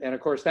of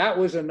course, that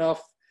was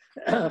enough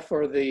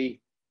for the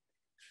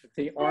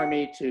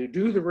Army to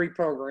do the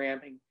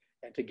reprogramming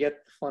and to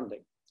get the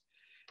funding.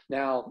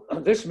 Now,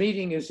 this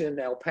meeting is in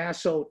El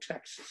Paso,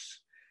 Texas.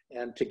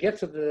 And to get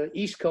to the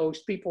East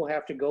Coast, people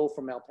have to go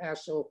from El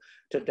Paso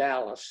to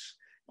Dallas.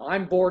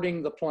 I'm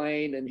boarding the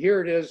plane, and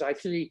here it is. I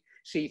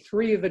see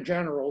three of the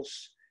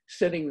generals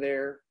sitting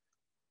there,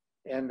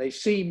 and they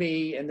see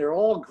me, and they're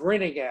all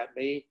grinning at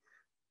me.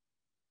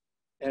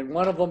 And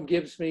one of them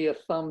gives me a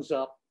thumbs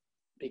up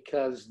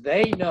because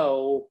they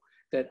know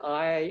that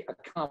I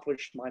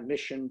accomplished my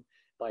mission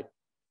by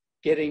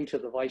getting to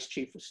the Vice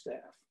Chief of Staff.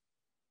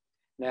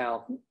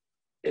 Now,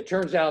 it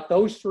turns out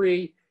those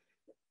three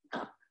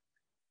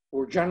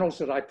were generals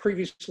that I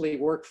previously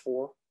worked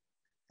for.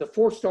 The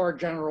four-star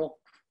general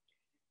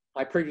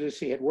I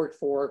previously had worked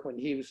for when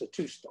he was a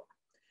two-star.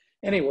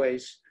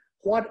 Anyways,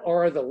 what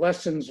are the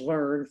lessons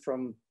learned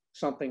from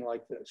something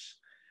like this?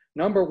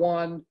 Number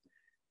one,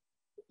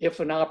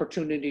 if an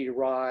opportunity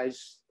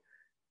arises,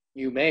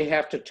 you may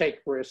have to take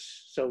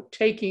risks. So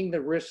taking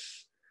the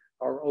risks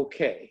are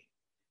okay.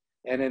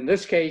 And in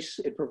this case,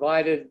 it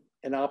provided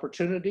an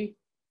opportunity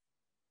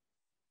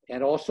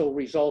and also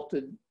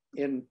resulted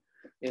in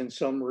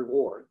some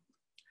reward.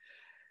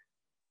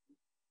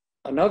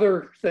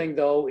 Another thing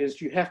though,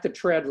 is you have to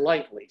tread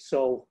lightly.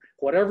 So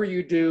whatever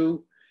you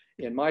do,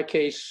 in my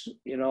case,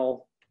 you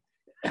know,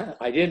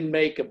 I didn't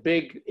make a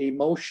big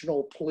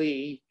emotional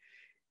plea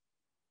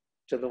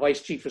to the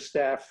Vice Chief of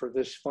Staff for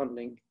this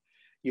funding.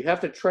 You have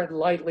to tread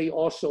lightly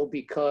also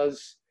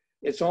because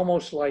it's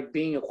almost like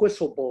being a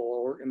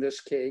whistleblower in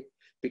this case,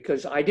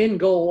 because I didn't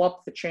go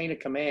up the chain of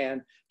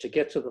command to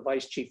get to the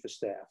Vice Chief of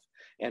Staff,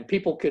 and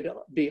people could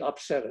be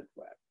upset at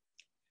that.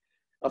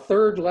 A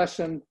third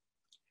lesson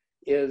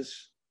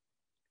is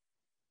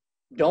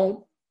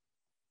don't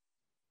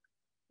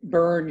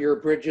burn your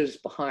bridges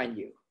behind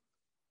you.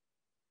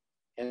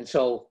 And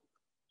so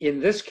in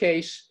this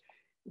case,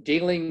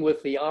 dealing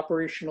with the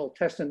Operational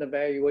Test and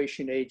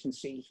Evaluation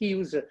Agency, he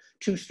was a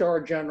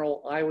 2-star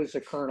general, I was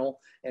a colonel,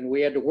 and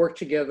we had to work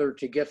together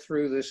to get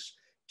through this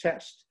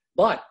test.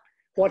 But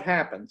what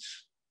happens?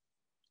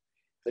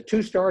 The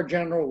 2-star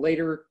general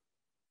later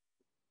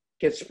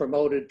gets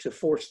promoted to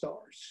 4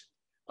 stars.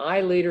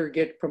 I later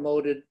get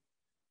promoted,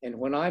 and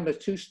when I'm a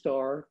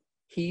 2-star,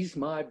 he's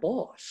my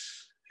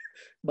boss,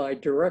 my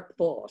direct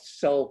boss.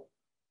 So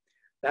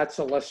that's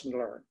a lesson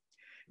learned.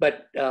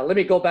 But let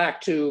me go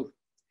back to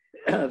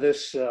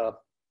this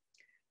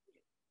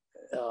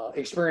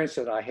experience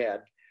that I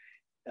had.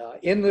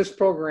 In this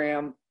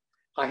program,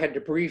 I had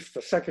to brief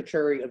the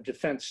Secretary of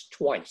Defense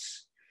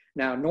twice.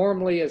 Now,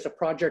 normally as a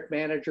project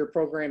manager,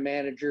 program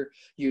manager,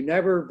 you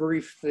never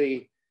brief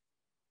the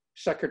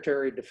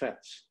Secretary of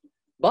Defense.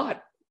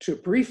 But to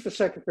brief the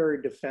Secretary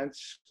of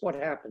Defense, what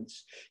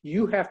happens?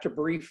 You have to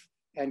brief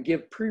and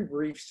give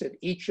pre-briefs at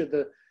each of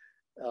the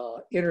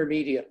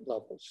intermediate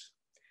levels.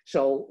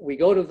 So we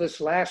go to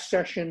this last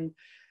session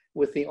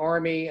with the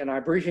Army, and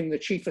I'm briefing the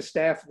Chief of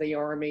Staff of the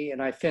Army,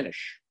 and I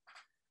finish.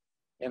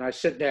 And I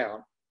sit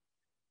down.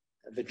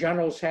 The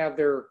generals have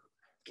their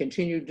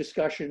continued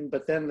discussion,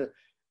 but then the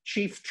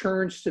chief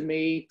turns to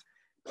me,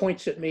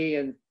 points at me,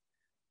 and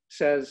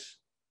says,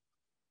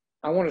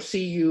 I want to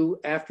see you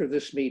after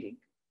this meeting.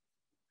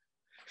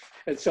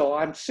 And so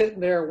I'm sitting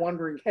there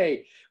wondering,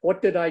 hey,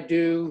 what did I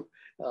do?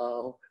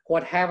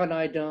 What haven't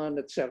I done,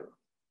 et cetera.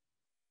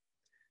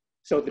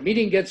 So the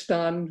meeting gets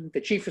done,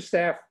 the Chief of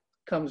Staff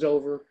comes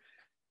over,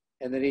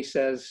 and then he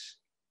says,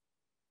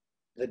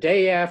 the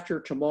day after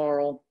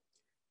tomorrow,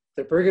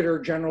 the Brigadier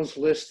General's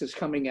list is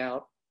coming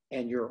out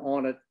and you're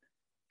on it.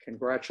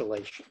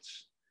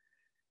 Congratulations.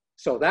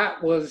 So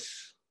that was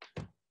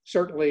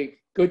certainly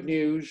good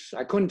news.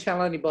 I couldn't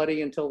tell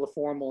anybody until the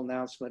formal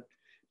announcement,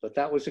 but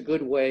that was a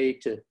good way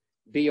to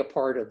be a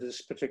part of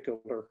this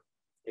particular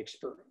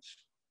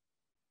experience.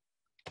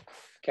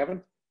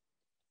 Kevin?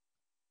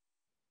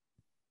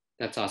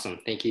 That's awesome.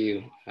 Thank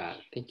you.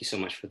 Thank you so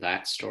much for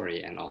that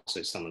story and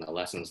also some of the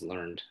lessons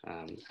learned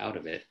out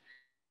of it.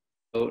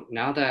 So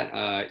now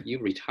that you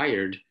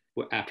retired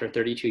after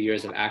 32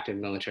 years of active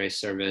military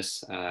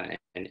service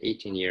and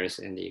 18 years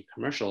in the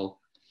commercial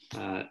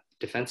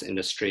defense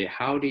industry,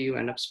 how do you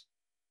end up?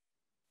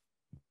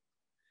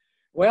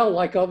 Well,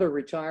 like other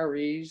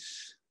retirees,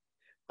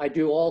 I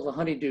do all the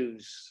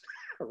honeydews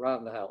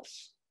around the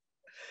house.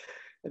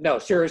 No,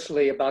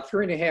 seriously, about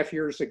 3.5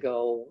 years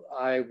ago,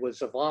 I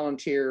was a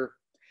volunteer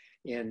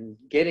in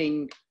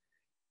getting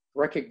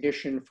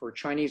recognition for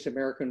Chinese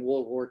American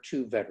World War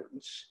II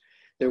veterans.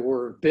 There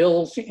were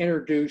bills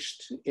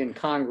introduced in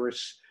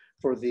Congress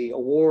for the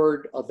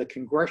award of the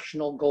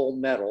Congressional Gold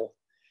Medal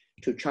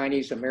to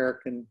Chinese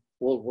American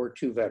World War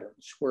II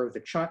veterans, where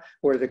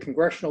the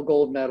Congressional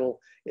Gold Medal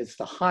is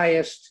the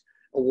highest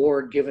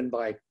award given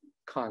by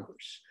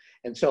Congress.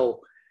 And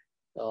so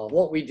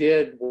what we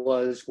did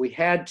was we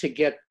had to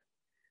get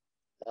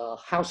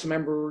House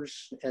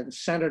members and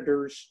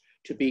senators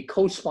to be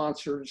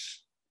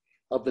co-sponsors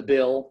of the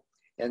bill.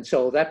 And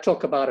so that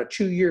took about a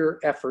 2-year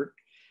effort.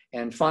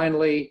 And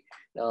finally,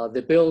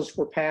 the bills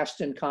were passed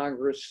in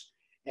Congress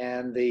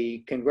and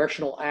the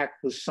Congressional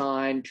Act was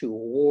signed to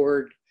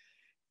award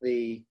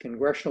the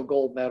Congressional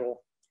Gold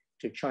Medal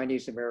to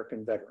Chinese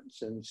American veterans.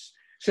 And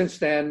since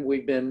then,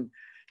 we've been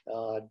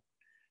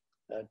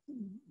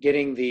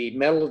getting the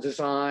medal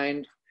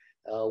designed.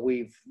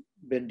 We've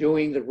been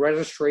doing the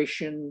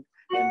registration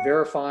and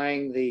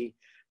verifying the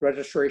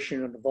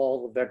registration of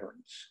all the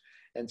veterans.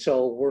 And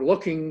so we're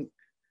looking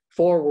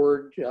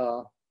forward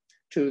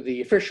to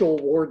the official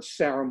awards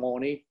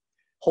ceremony,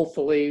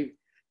 hopefully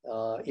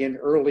in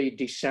early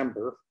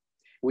December.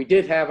 We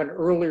did have an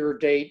earlier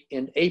date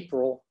in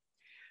April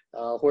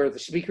where the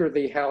Speaker of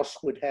the House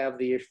would have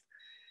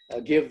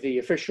give the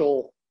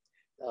official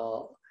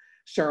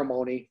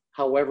ceremony.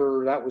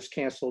 However, that was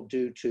canceled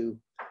due to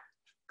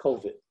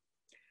COVID.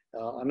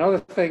 Another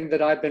thing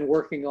that I've been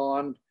working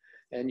on,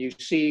 and you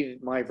see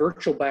my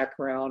virtual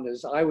background,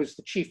 is I was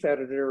the chief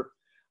editor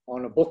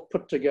on a book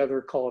put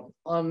together called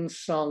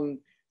Unsung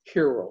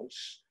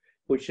Heroes,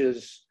 which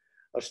is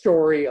a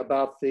story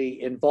about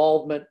the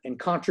involvement and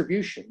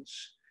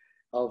contributions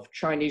of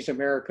Chinese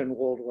American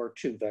World War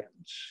II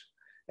veterans.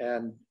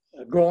 And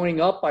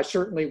growing up, I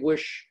certainly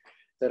wish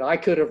that I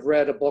could have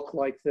read a book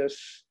like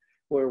this,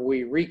 where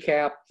we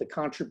recap the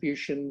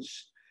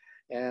contributions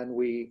and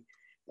we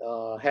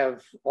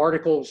have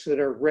articles that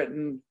are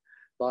written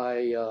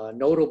by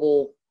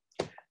notable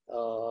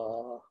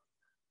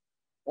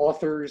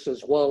authors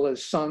as well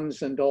as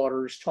sons and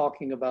daughters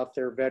talking about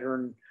their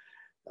veteran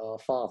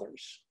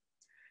fathers.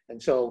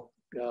 And so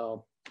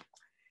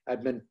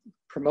I've been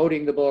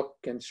promoting the book,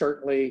 and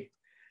certainly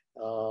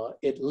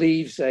it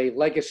leaves a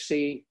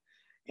legacy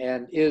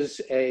and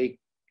is a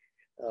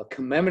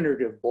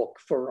commemorative book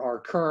for our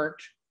current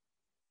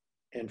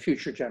and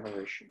future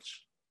generations.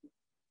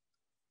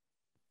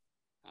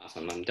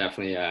 Awesome. I'm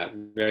definitely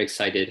very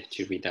excited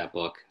to read that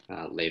book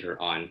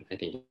later on. I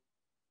think,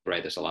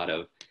 right, there's a lot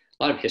of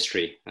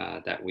history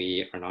that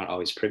we are not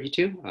always privy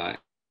to.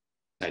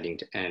 Exciting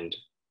and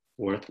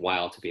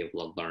worthwhile to be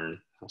able to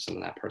learn some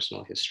of that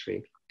personal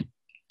history.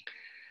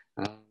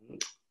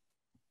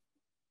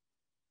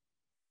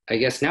 I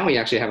guess now we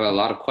actually have a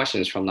lot of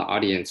questions from the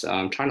audience.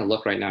 I'm trying to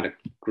look right now to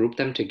group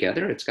them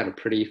together. It's got a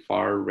pretty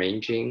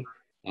far-ranging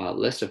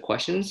list of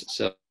questions.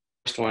 So the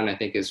first one I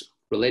think is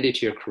related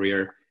to your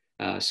career.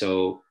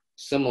 So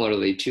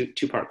similarly,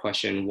 two-part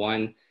question.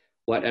 One,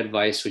 what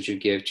advice would you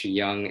give to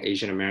young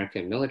Asian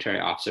American military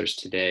officers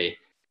today?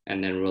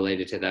 And then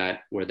related to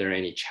that, were there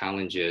any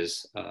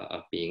challenges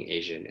of being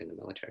Asian in the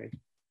military?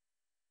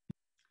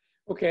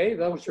 Okay,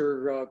 those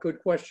are good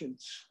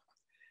questions.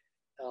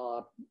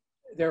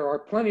 There are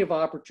plenty of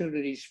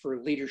opportunities for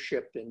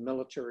leadership in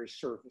military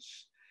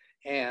service.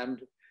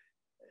 And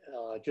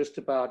just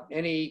about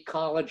any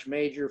college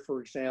major,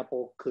 for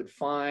example, could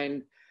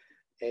find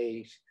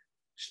a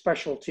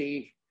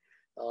specialty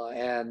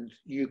and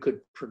you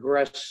could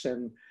progress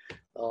and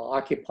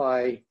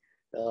occupy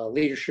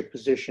leadership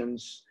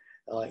positions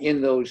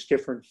in those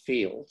different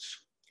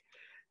fields.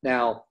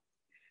 Now,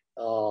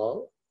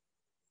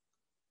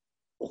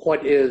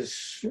 what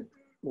is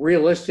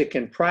realistic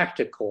and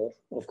practical,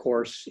 of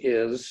course,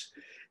 is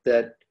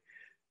that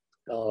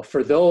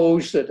for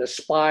those that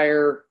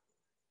aspire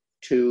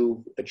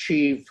to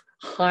achieve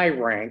high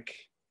rank,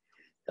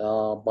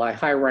 by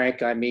high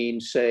rank I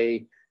mean,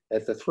 say,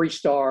 at the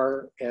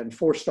 3-star and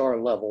 4-star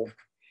level,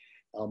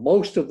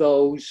 most of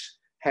those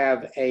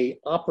have an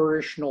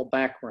operational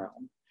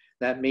background.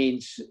 That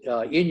means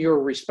in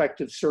your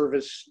respective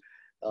service,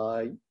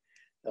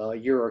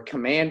 you're a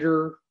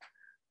commander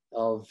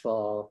of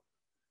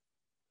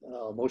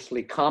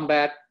mostly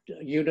combat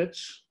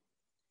units.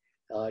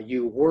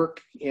 You work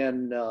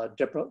in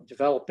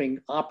developing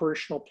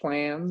operational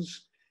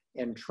plans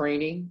and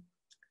training.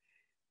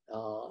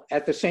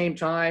 At the same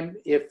time,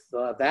 if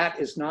that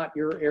is not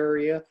your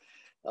area,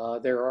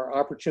 there are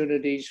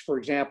opportunities. For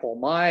example,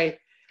 my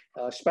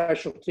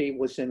specialty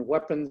was in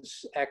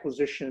weapons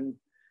acquisition,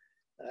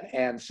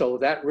 and so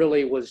that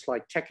really was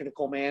like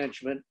technical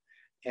management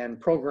and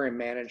program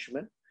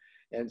management.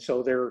 And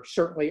so there are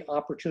certainly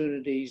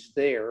opportunities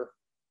there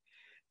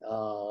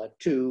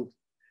to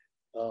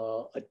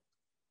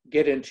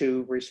get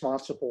into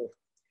responsible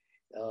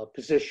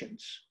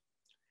positions.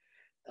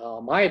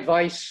 My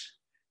advice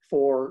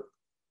for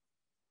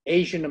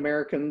Asian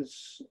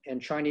Americans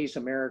and Chinese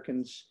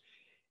Americans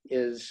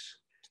is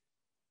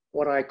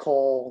what I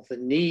call the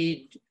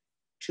need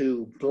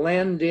to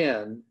blend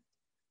in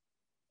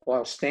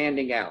while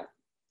standing out.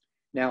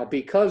 Now,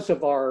 because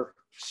of our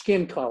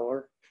skin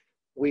color,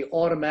 we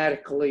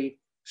automatically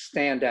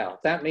stand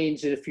out. That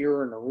means that if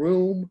you're in a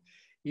room,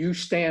 you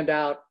stand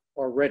out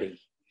already.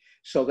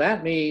 So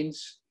that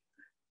means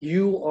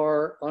you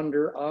are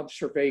under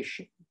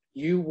observation.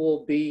 You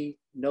will be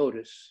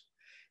noticed.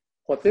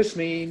 What this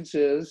means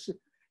is,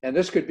 and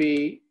this could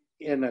be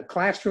in a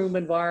classroom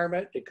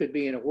environment, it could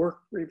be in a work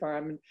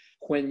environment,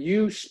 when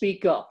you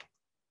speak up,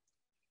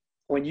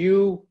 when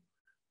you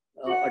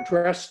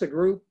address the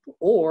group,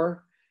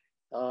 or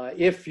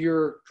if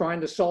you're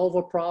trying to solve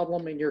a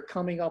problem and you're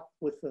coming up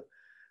with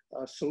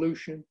a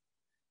solution,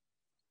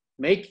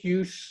 make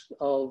use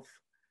of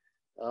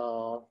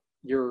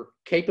your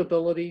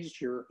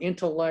capabilities, your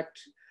intellect,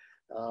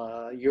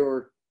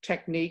 your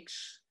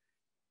techniques,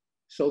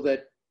 so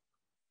that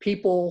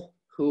people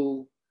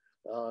who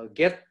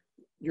get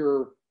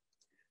your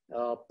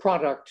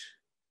product,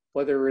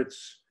 whether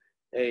it's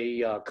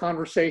a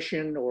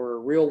conversation or a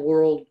real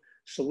world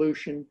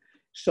solution,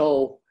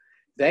 so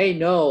they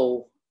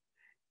know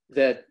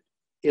that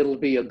it'll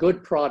be a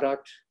good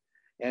product.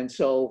 And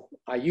so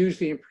I use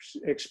the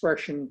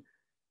expression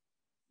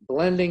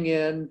blending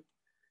in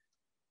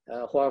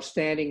while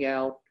standing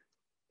out,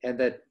 and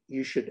that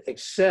you should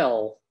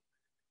excel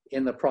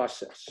in the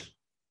process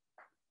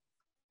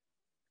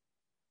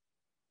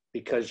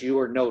because you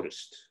are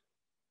noticed.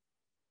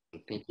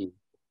 Thank you.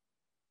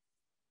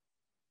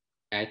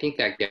 I think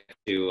that gets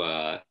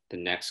to the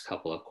next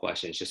couple of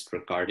questions, just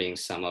regarding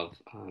some of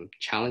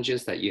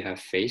challenges that you have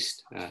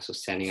faced. So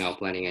standing out,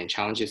 blending in,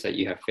 challenges that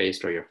you have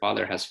faced or your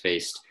father has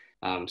faced,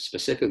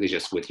 specifically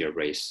just with your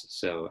race.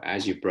 So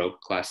as you broke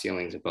class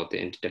ceilings of both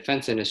the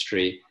defense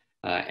industry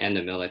and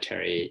the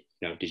military,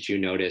 did you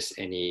notice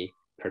any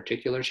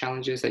particular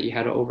challenges that you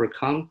had to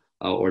overcome?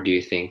 Or do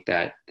you think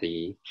that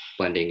the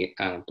blending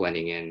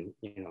in,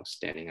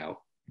 standing out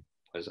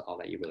was all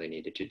that you really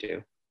needed to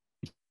do?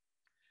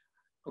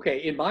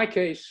 Okay, in my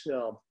case,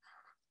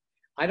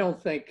 I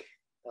don't think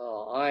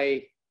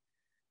I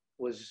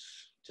was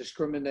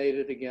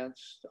discriminated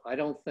against. I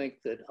don't think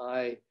that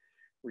I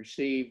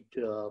received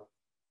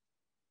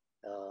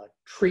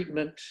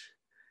treatment,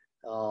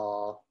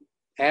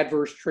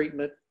 adverse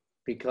treatment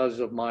because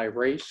of my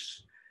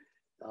race.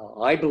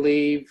 I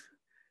believe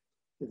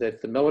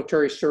that the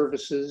military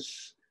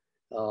services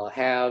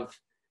have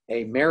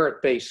a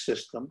merit-based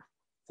system.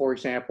 For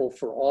example,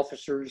 for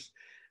officers,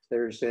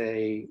 there's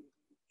an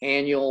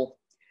annual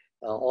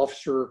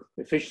officer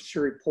efficiency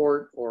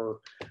report or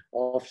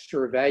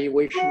officer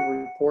evaluation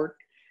report.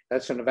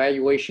 That's an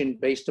evaluation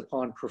based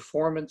upon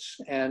performance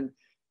and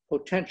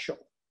potential.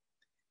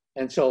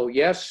 And so,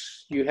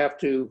 yes, you have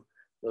to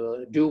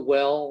do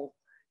well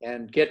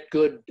and get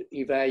good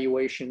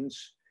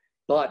evaluations,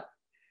 but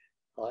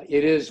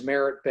it is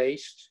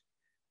merit-based.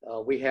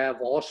 We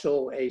have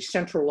also a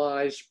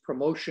centralized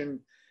promotion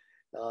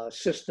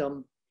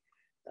system,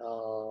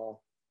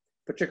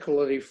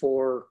 particularly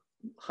for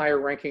higher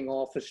ranking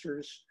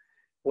officers,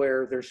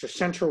 where there's a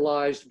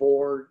centralized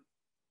board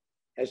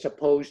as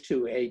opposed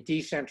to a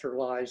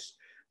decentralized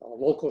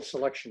local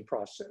selection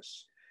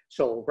process.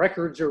 So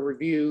records are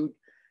reviewed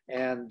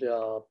and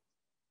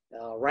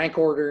rank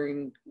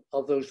ordering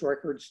of those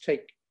records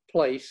take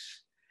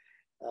place.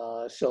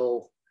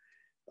 So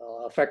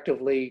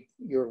effectively,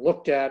 you're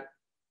looked at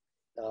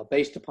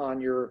based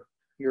upon your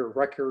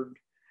record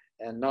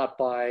and not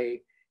by,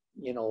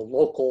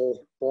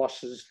 local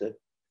bosses that,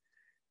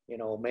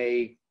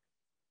 may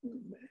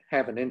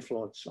have an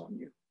influence on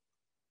you.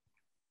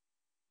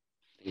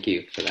 Thank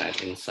you for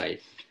that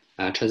insight.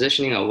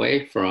 Transitioning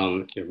away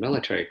from your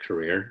military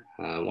career,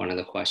 one of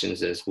the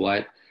questions is,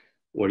 what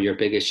were your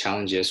biggest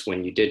challenges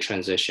when you did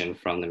transition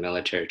from the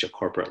military to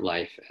corporate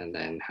life, and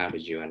then how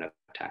did you end up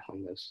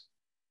tackling this?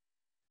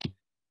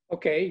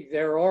 Okay,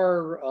 there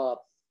are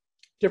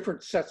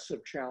different sets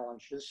of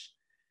challenges.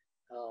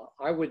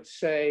 I would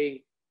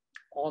say,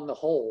 on the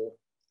whole,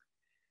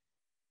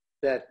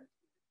 that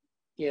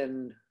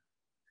in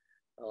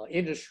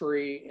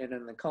industry and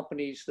in the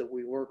companies that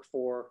we work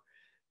for,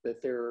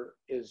 that there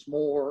is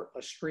more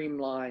a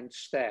streamlined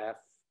staff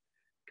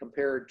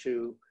compared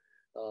to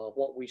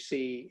what we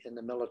see in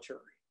the military.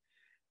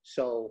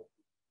 So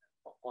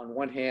on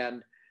one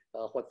hand,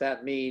 what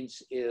that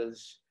means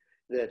is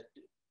that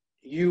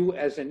you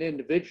as an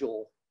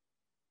individual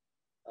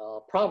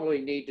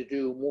probably need to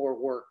do more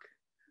work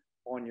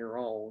on your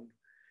own.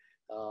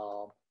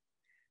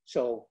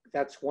 So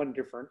that's one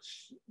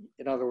difference.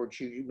 In other words,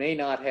 you may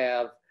not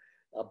have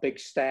a big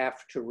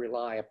staff to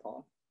rely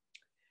upon.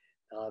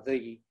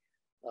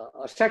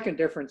 A second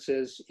difference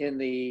is in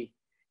the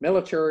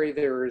military,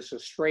 there is a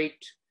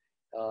straight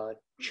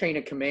chain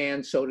of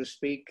command, so to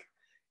speak.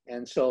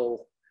 And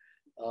so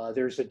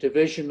there's a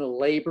division of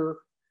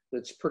labor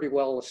that's pretty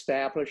well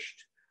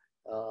established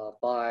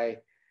by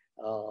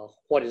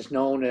what is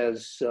known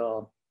as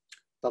the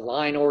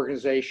line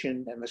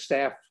organization and the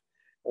staff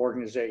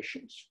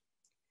organizations.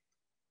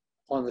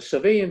 On the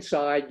civilian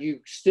side, you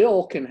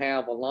still can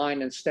have a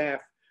line and staff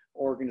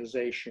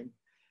organization,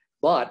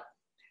 but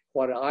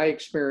what I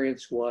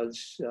experienced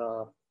was,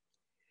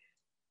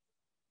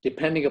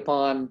 depending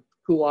upon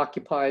who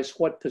occupies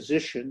what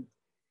position,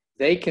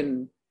 they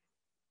can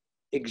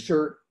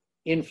exert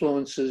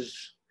influences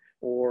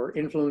or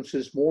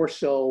influences more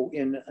so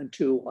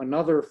into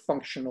another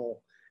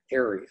functional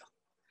area.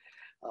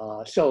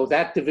 So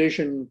that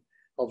division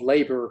of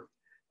labor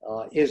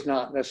is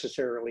not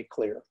necessarily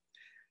clear.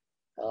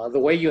 The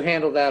way you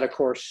handle that, of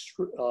course,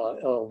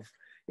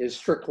 is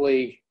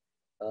strictly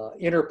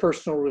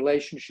interpersonal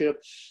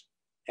relationships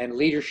and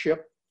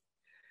leadership.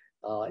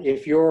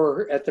 If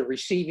you're at the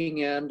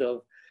receiving end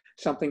of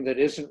something that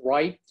isn't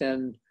right,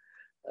 then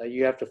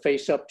you have to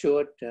face up to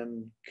it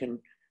and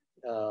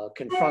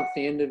confront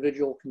the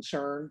individual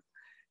concern.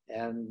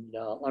 And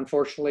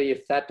unfortunately,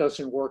 if that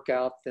doesn't work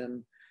out,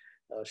 then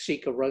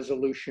seek a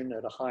resolution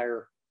at a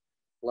higher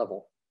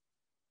level.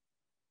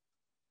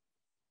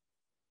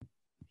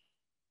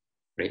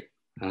 Great.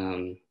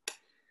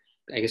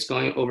 I guess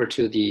going over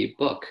to the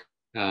book,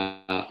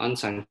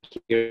 Unsung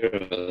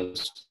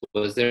Heroes,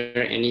 was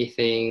there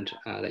anything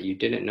that you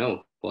didn't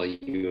know while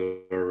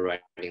you were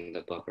writing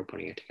the book or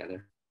putting it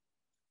together?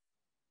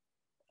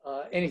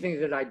 Anything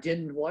that I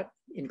didn't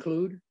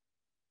include?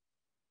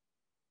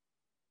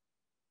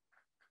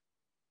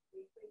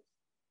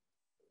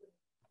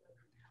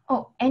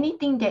 Oh,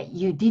 anything that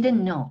you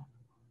didn't know?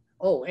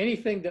 Oh,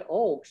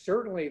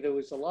 certainly there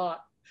was a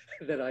lot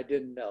that I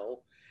didn't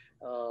know.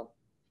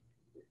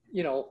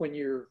 When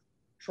you're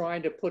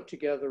trying to put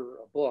together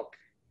a book,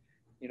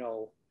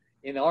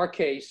 in our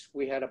case,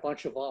 we had a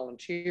bunch of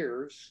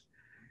volunteers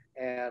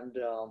and,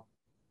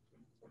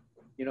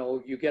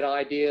 you get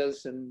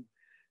ideas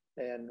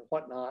and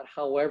whatnot.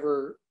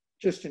 However,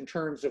 just in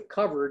terms of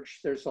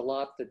coverage, there's a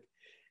lot that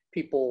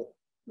people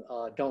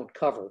don't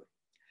cover.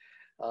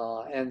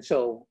 And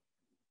so,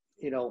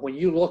 when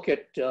you look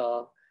at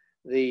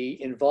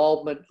the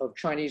involvement of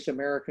Chinese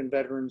American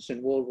veterans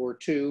in World War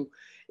II,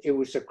 it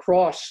was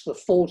across the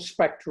full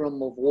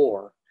spectrum of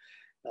war.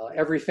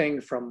 Everything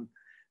from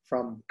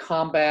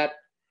combat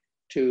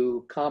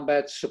to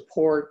combat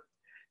support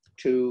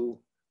to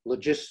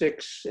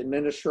logistics,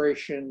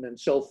 administration, and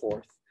so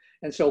forth.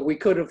 And so we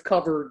could have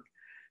covered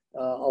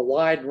a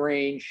wide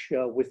range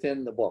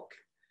within the book.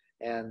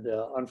 And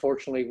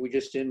unfortunately, we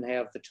just didn't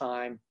have the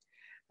time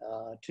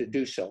to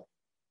do so.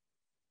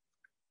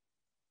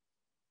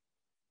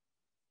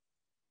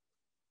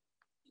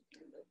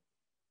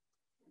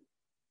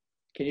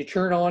 Can you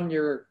turn on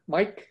your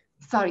mic?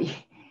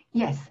 Sorry.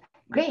 Yes,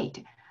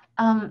 great.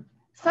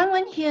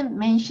 Someone here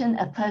mentioned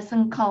a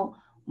person called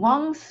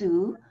Wang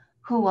Su,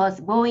 who was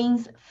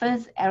Boeing's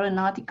first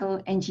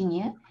aeronautical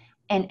engineer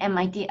and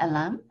MIT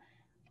alum,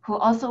 who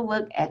also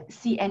worked at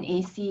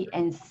CNAC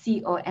and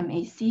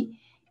COMAC.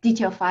 Did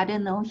your father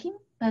know him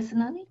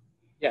personally?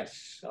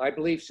 Yes, I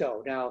believe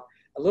so. Now,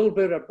 a little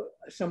bit of,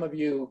 some of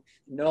you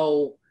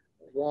know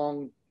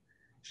Wang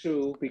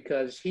Su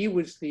because he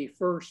was the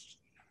first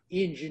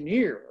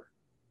engineer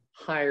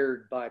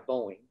hired by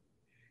Boeing.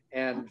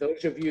 And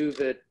those of you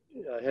that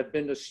have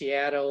been to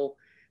Seattle,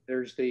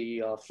 there's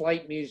the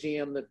flight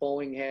museum that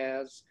Boeing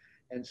has.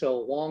 And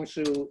so Wang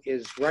Su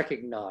is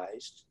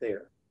recognized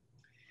there.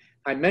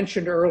 I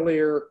mentioned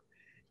earlier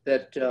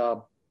that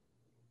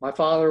my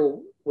father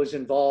was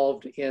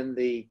involved in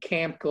the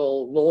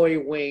Camco Loy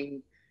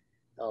Wing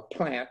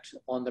plant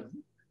on the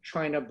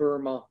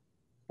China-Burma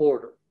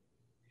border.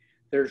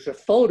 There's a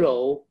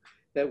photo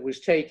that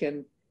was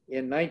taken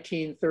in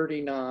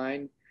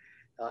 1939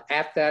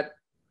 at that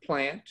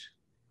plant,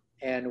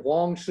 and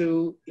Wang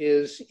Su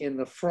is in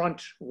the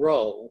front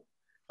row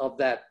of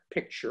that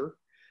picture.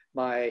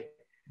 My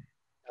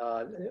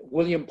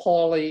William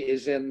Pauly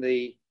is in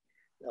the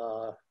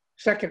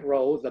second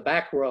row, the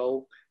back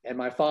row, and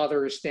my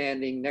father is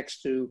standing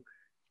next to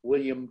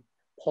William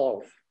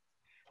Pauly.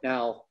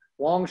 Now,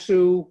 Wang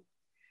Su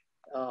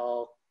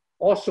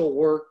also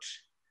worked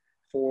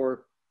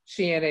for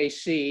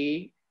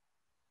CNAC,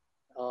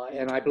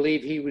 and I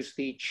believe he was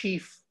the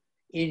chief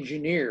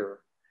engineer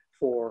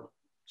for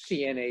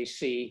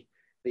CNAC,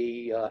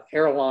 the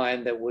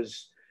airline that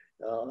was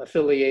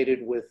affiliated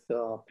with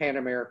Pan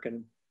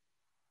American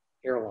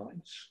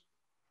Airlines.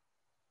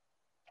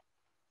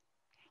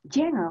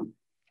 General,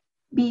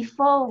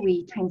 before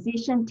we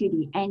transition to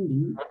the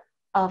ending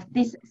of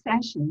this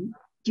session,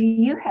 do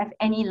you have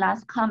any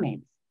last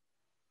comments?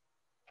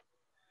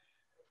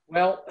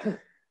 Well,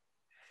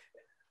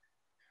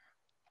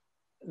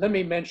 let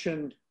me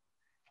mention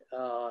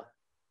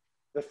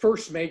the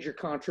first major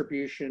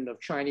contribution of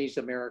Chinese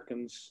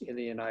Americans in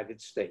the United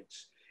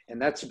States,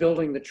 and that's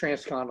building the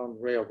Transcontinental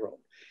Railroad.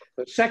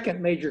 The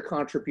second major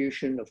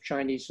contribution of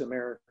Chinese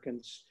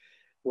Americans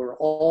were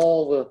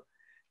all the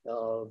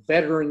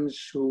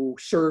veterans who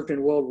served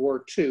in World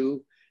War II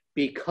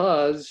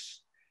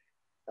because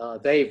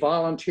they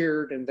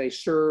volunteered and they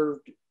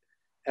served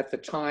at the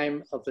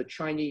time of the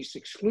Chinese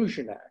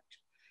Exclusion Act.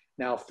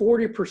 Now,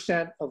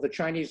 40% of the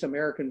Chinese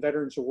American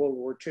veterans of World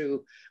War II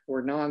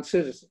were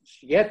non-citizens,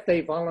 yet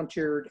they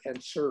volunteered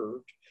and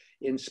served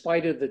in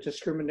spite of the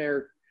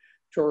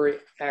discriminatory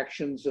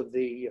actions of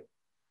the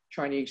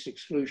Chinese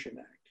Exclusion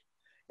Act.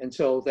 And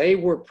so they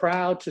were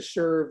proud to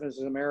serve as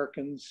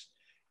Americans,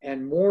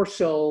 and more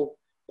so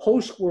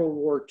post-World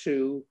War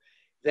II,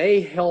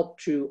 they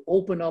helped to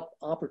open up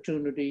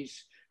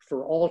opportunities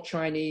for all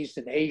Chinese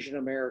and Asian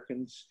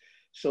Americans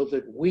so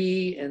that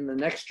we in the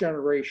next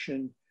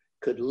generation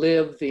could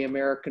live the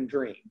American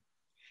dream.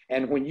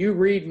 And when you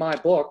read my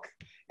book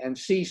and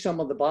see some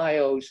of the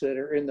bios that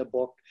are in the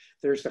book,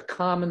 there's a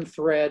common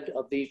thread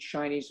of these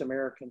Chinese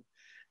American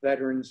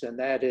veterans, and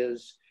that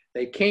is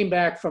they came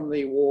back from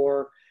the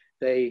war,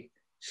 they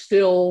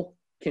still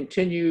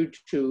continued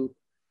to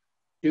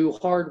do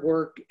hard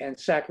work and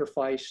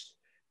sacrifice,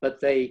 but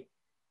they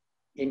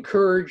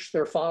encouraged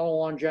their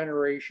follow-on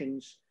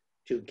generations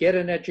to get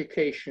an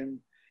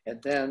education,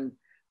 and then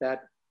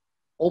that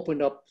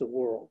opened up the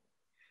world.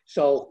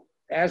 So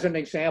as an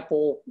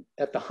example,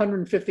 at the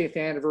 150th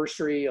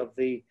anniversary of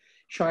the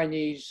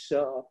Chinese,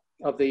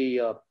 of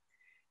the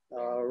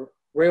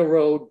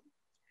railroad,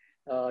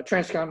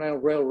 Transcontinental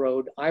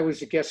Railroad, I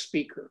was a guest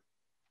speaker.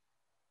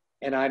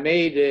 And I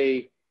made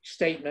a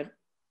statement,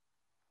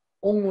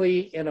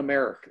 only in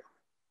America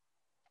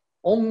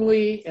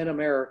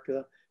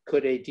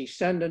could a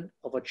descendant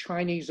of a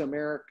Chinese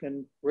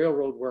American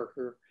railroad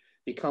worker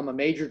become a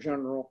major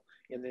general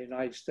in the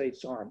United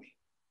States Army.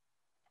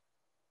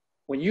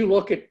 When you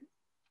look at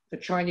the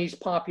Chinese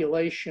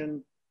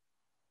population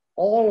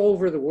all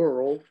over the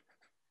world,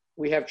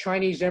 we have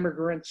Chinese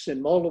immigrants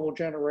in multiple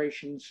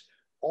generations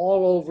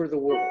all over the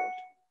world.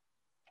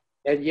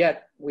 And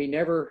yet we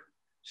never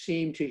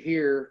seem to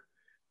hear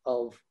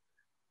of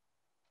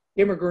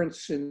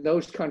immigrants in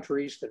those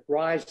countries that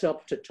rise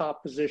up to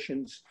top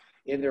positions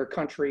in their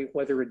country,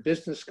 whether in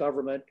business,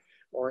 government,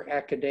 or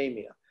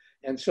academia.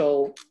 And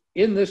so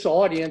in this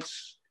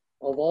audience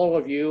of all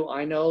of you,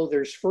 I know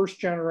there's first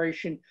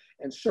generation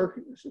and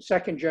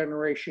second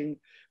generation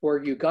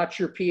where you got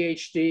your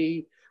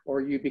PhD or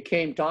you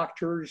became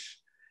doctors,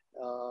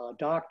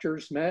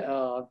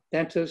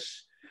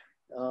 dentists,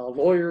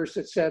 lawyers,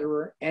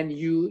 etc., and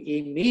you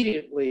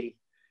immediately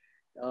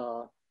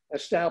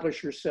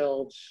establish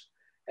yourselves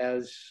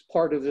as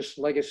part of this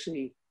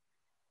legacy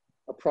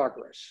of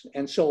progress.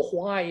 And so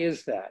why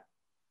is that?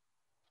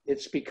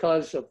 It's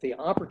because of the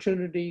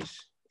opportunities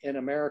in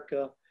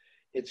America.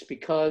 It's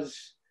because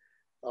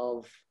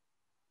of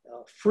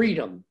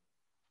freedom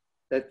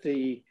that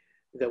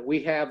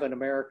we have in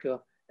America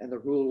and the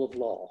rule of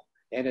law.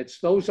 And it's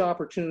those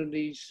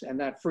opportunities and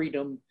that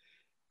freedom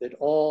that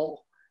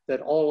all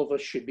of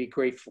us should be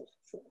grateful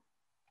for.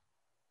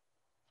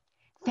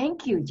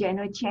 Thank you,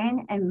 General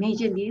Chen and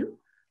Major Liu,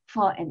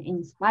 for an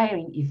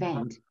inspiring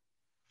event.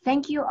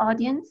 Thank you,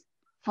 audience,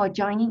 for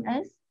joining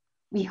us.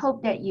 We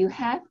hope that you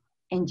have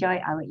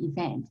enjoyed our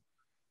event.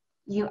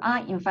 You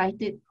are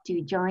invited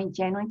to join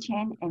General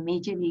Chen and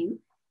Major Liu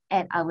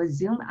at our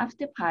Zoom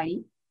after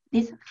party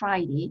this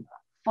Friday,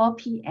 4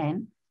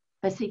 p.m.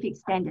 Pacific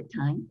Standard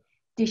Time,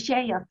 to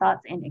share your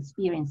thoughts and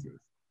experiences.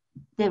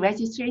 The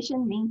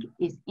registration link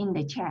is in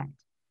the chat.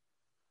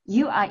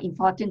 You are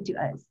important to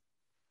us.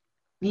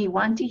 We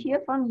want to hear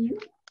from you.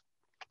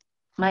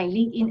 My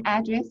LinkedIn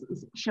address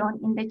is shown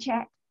in the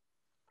chat.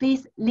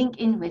 Please link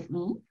in with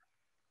me.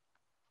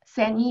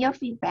 Send me your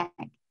feedback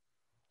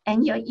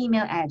and your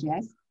email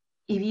address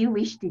if you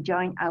wish to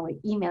join our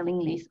emailing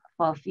list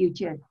for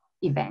future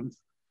events.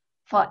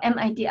 For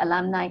MIT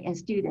alumni and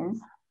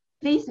students,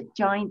 please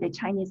join the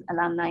Chinese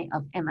alumni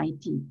of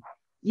MIT.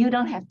 You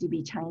don't have to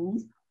be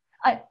Chinese.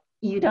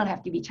 You don't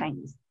have to be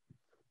Chinese.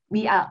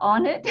 We are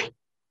honored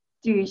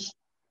to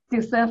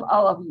serve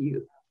all of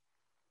you.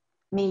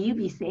 May you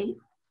be safe.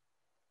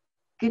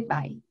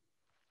 Goodbye.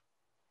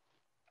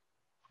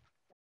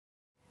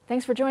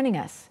 Thanks for joining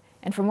us.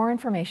 And for more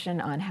information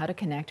on how to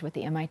connect with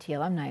the MIT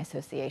Alumni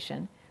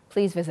Association,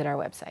 please visit our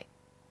website.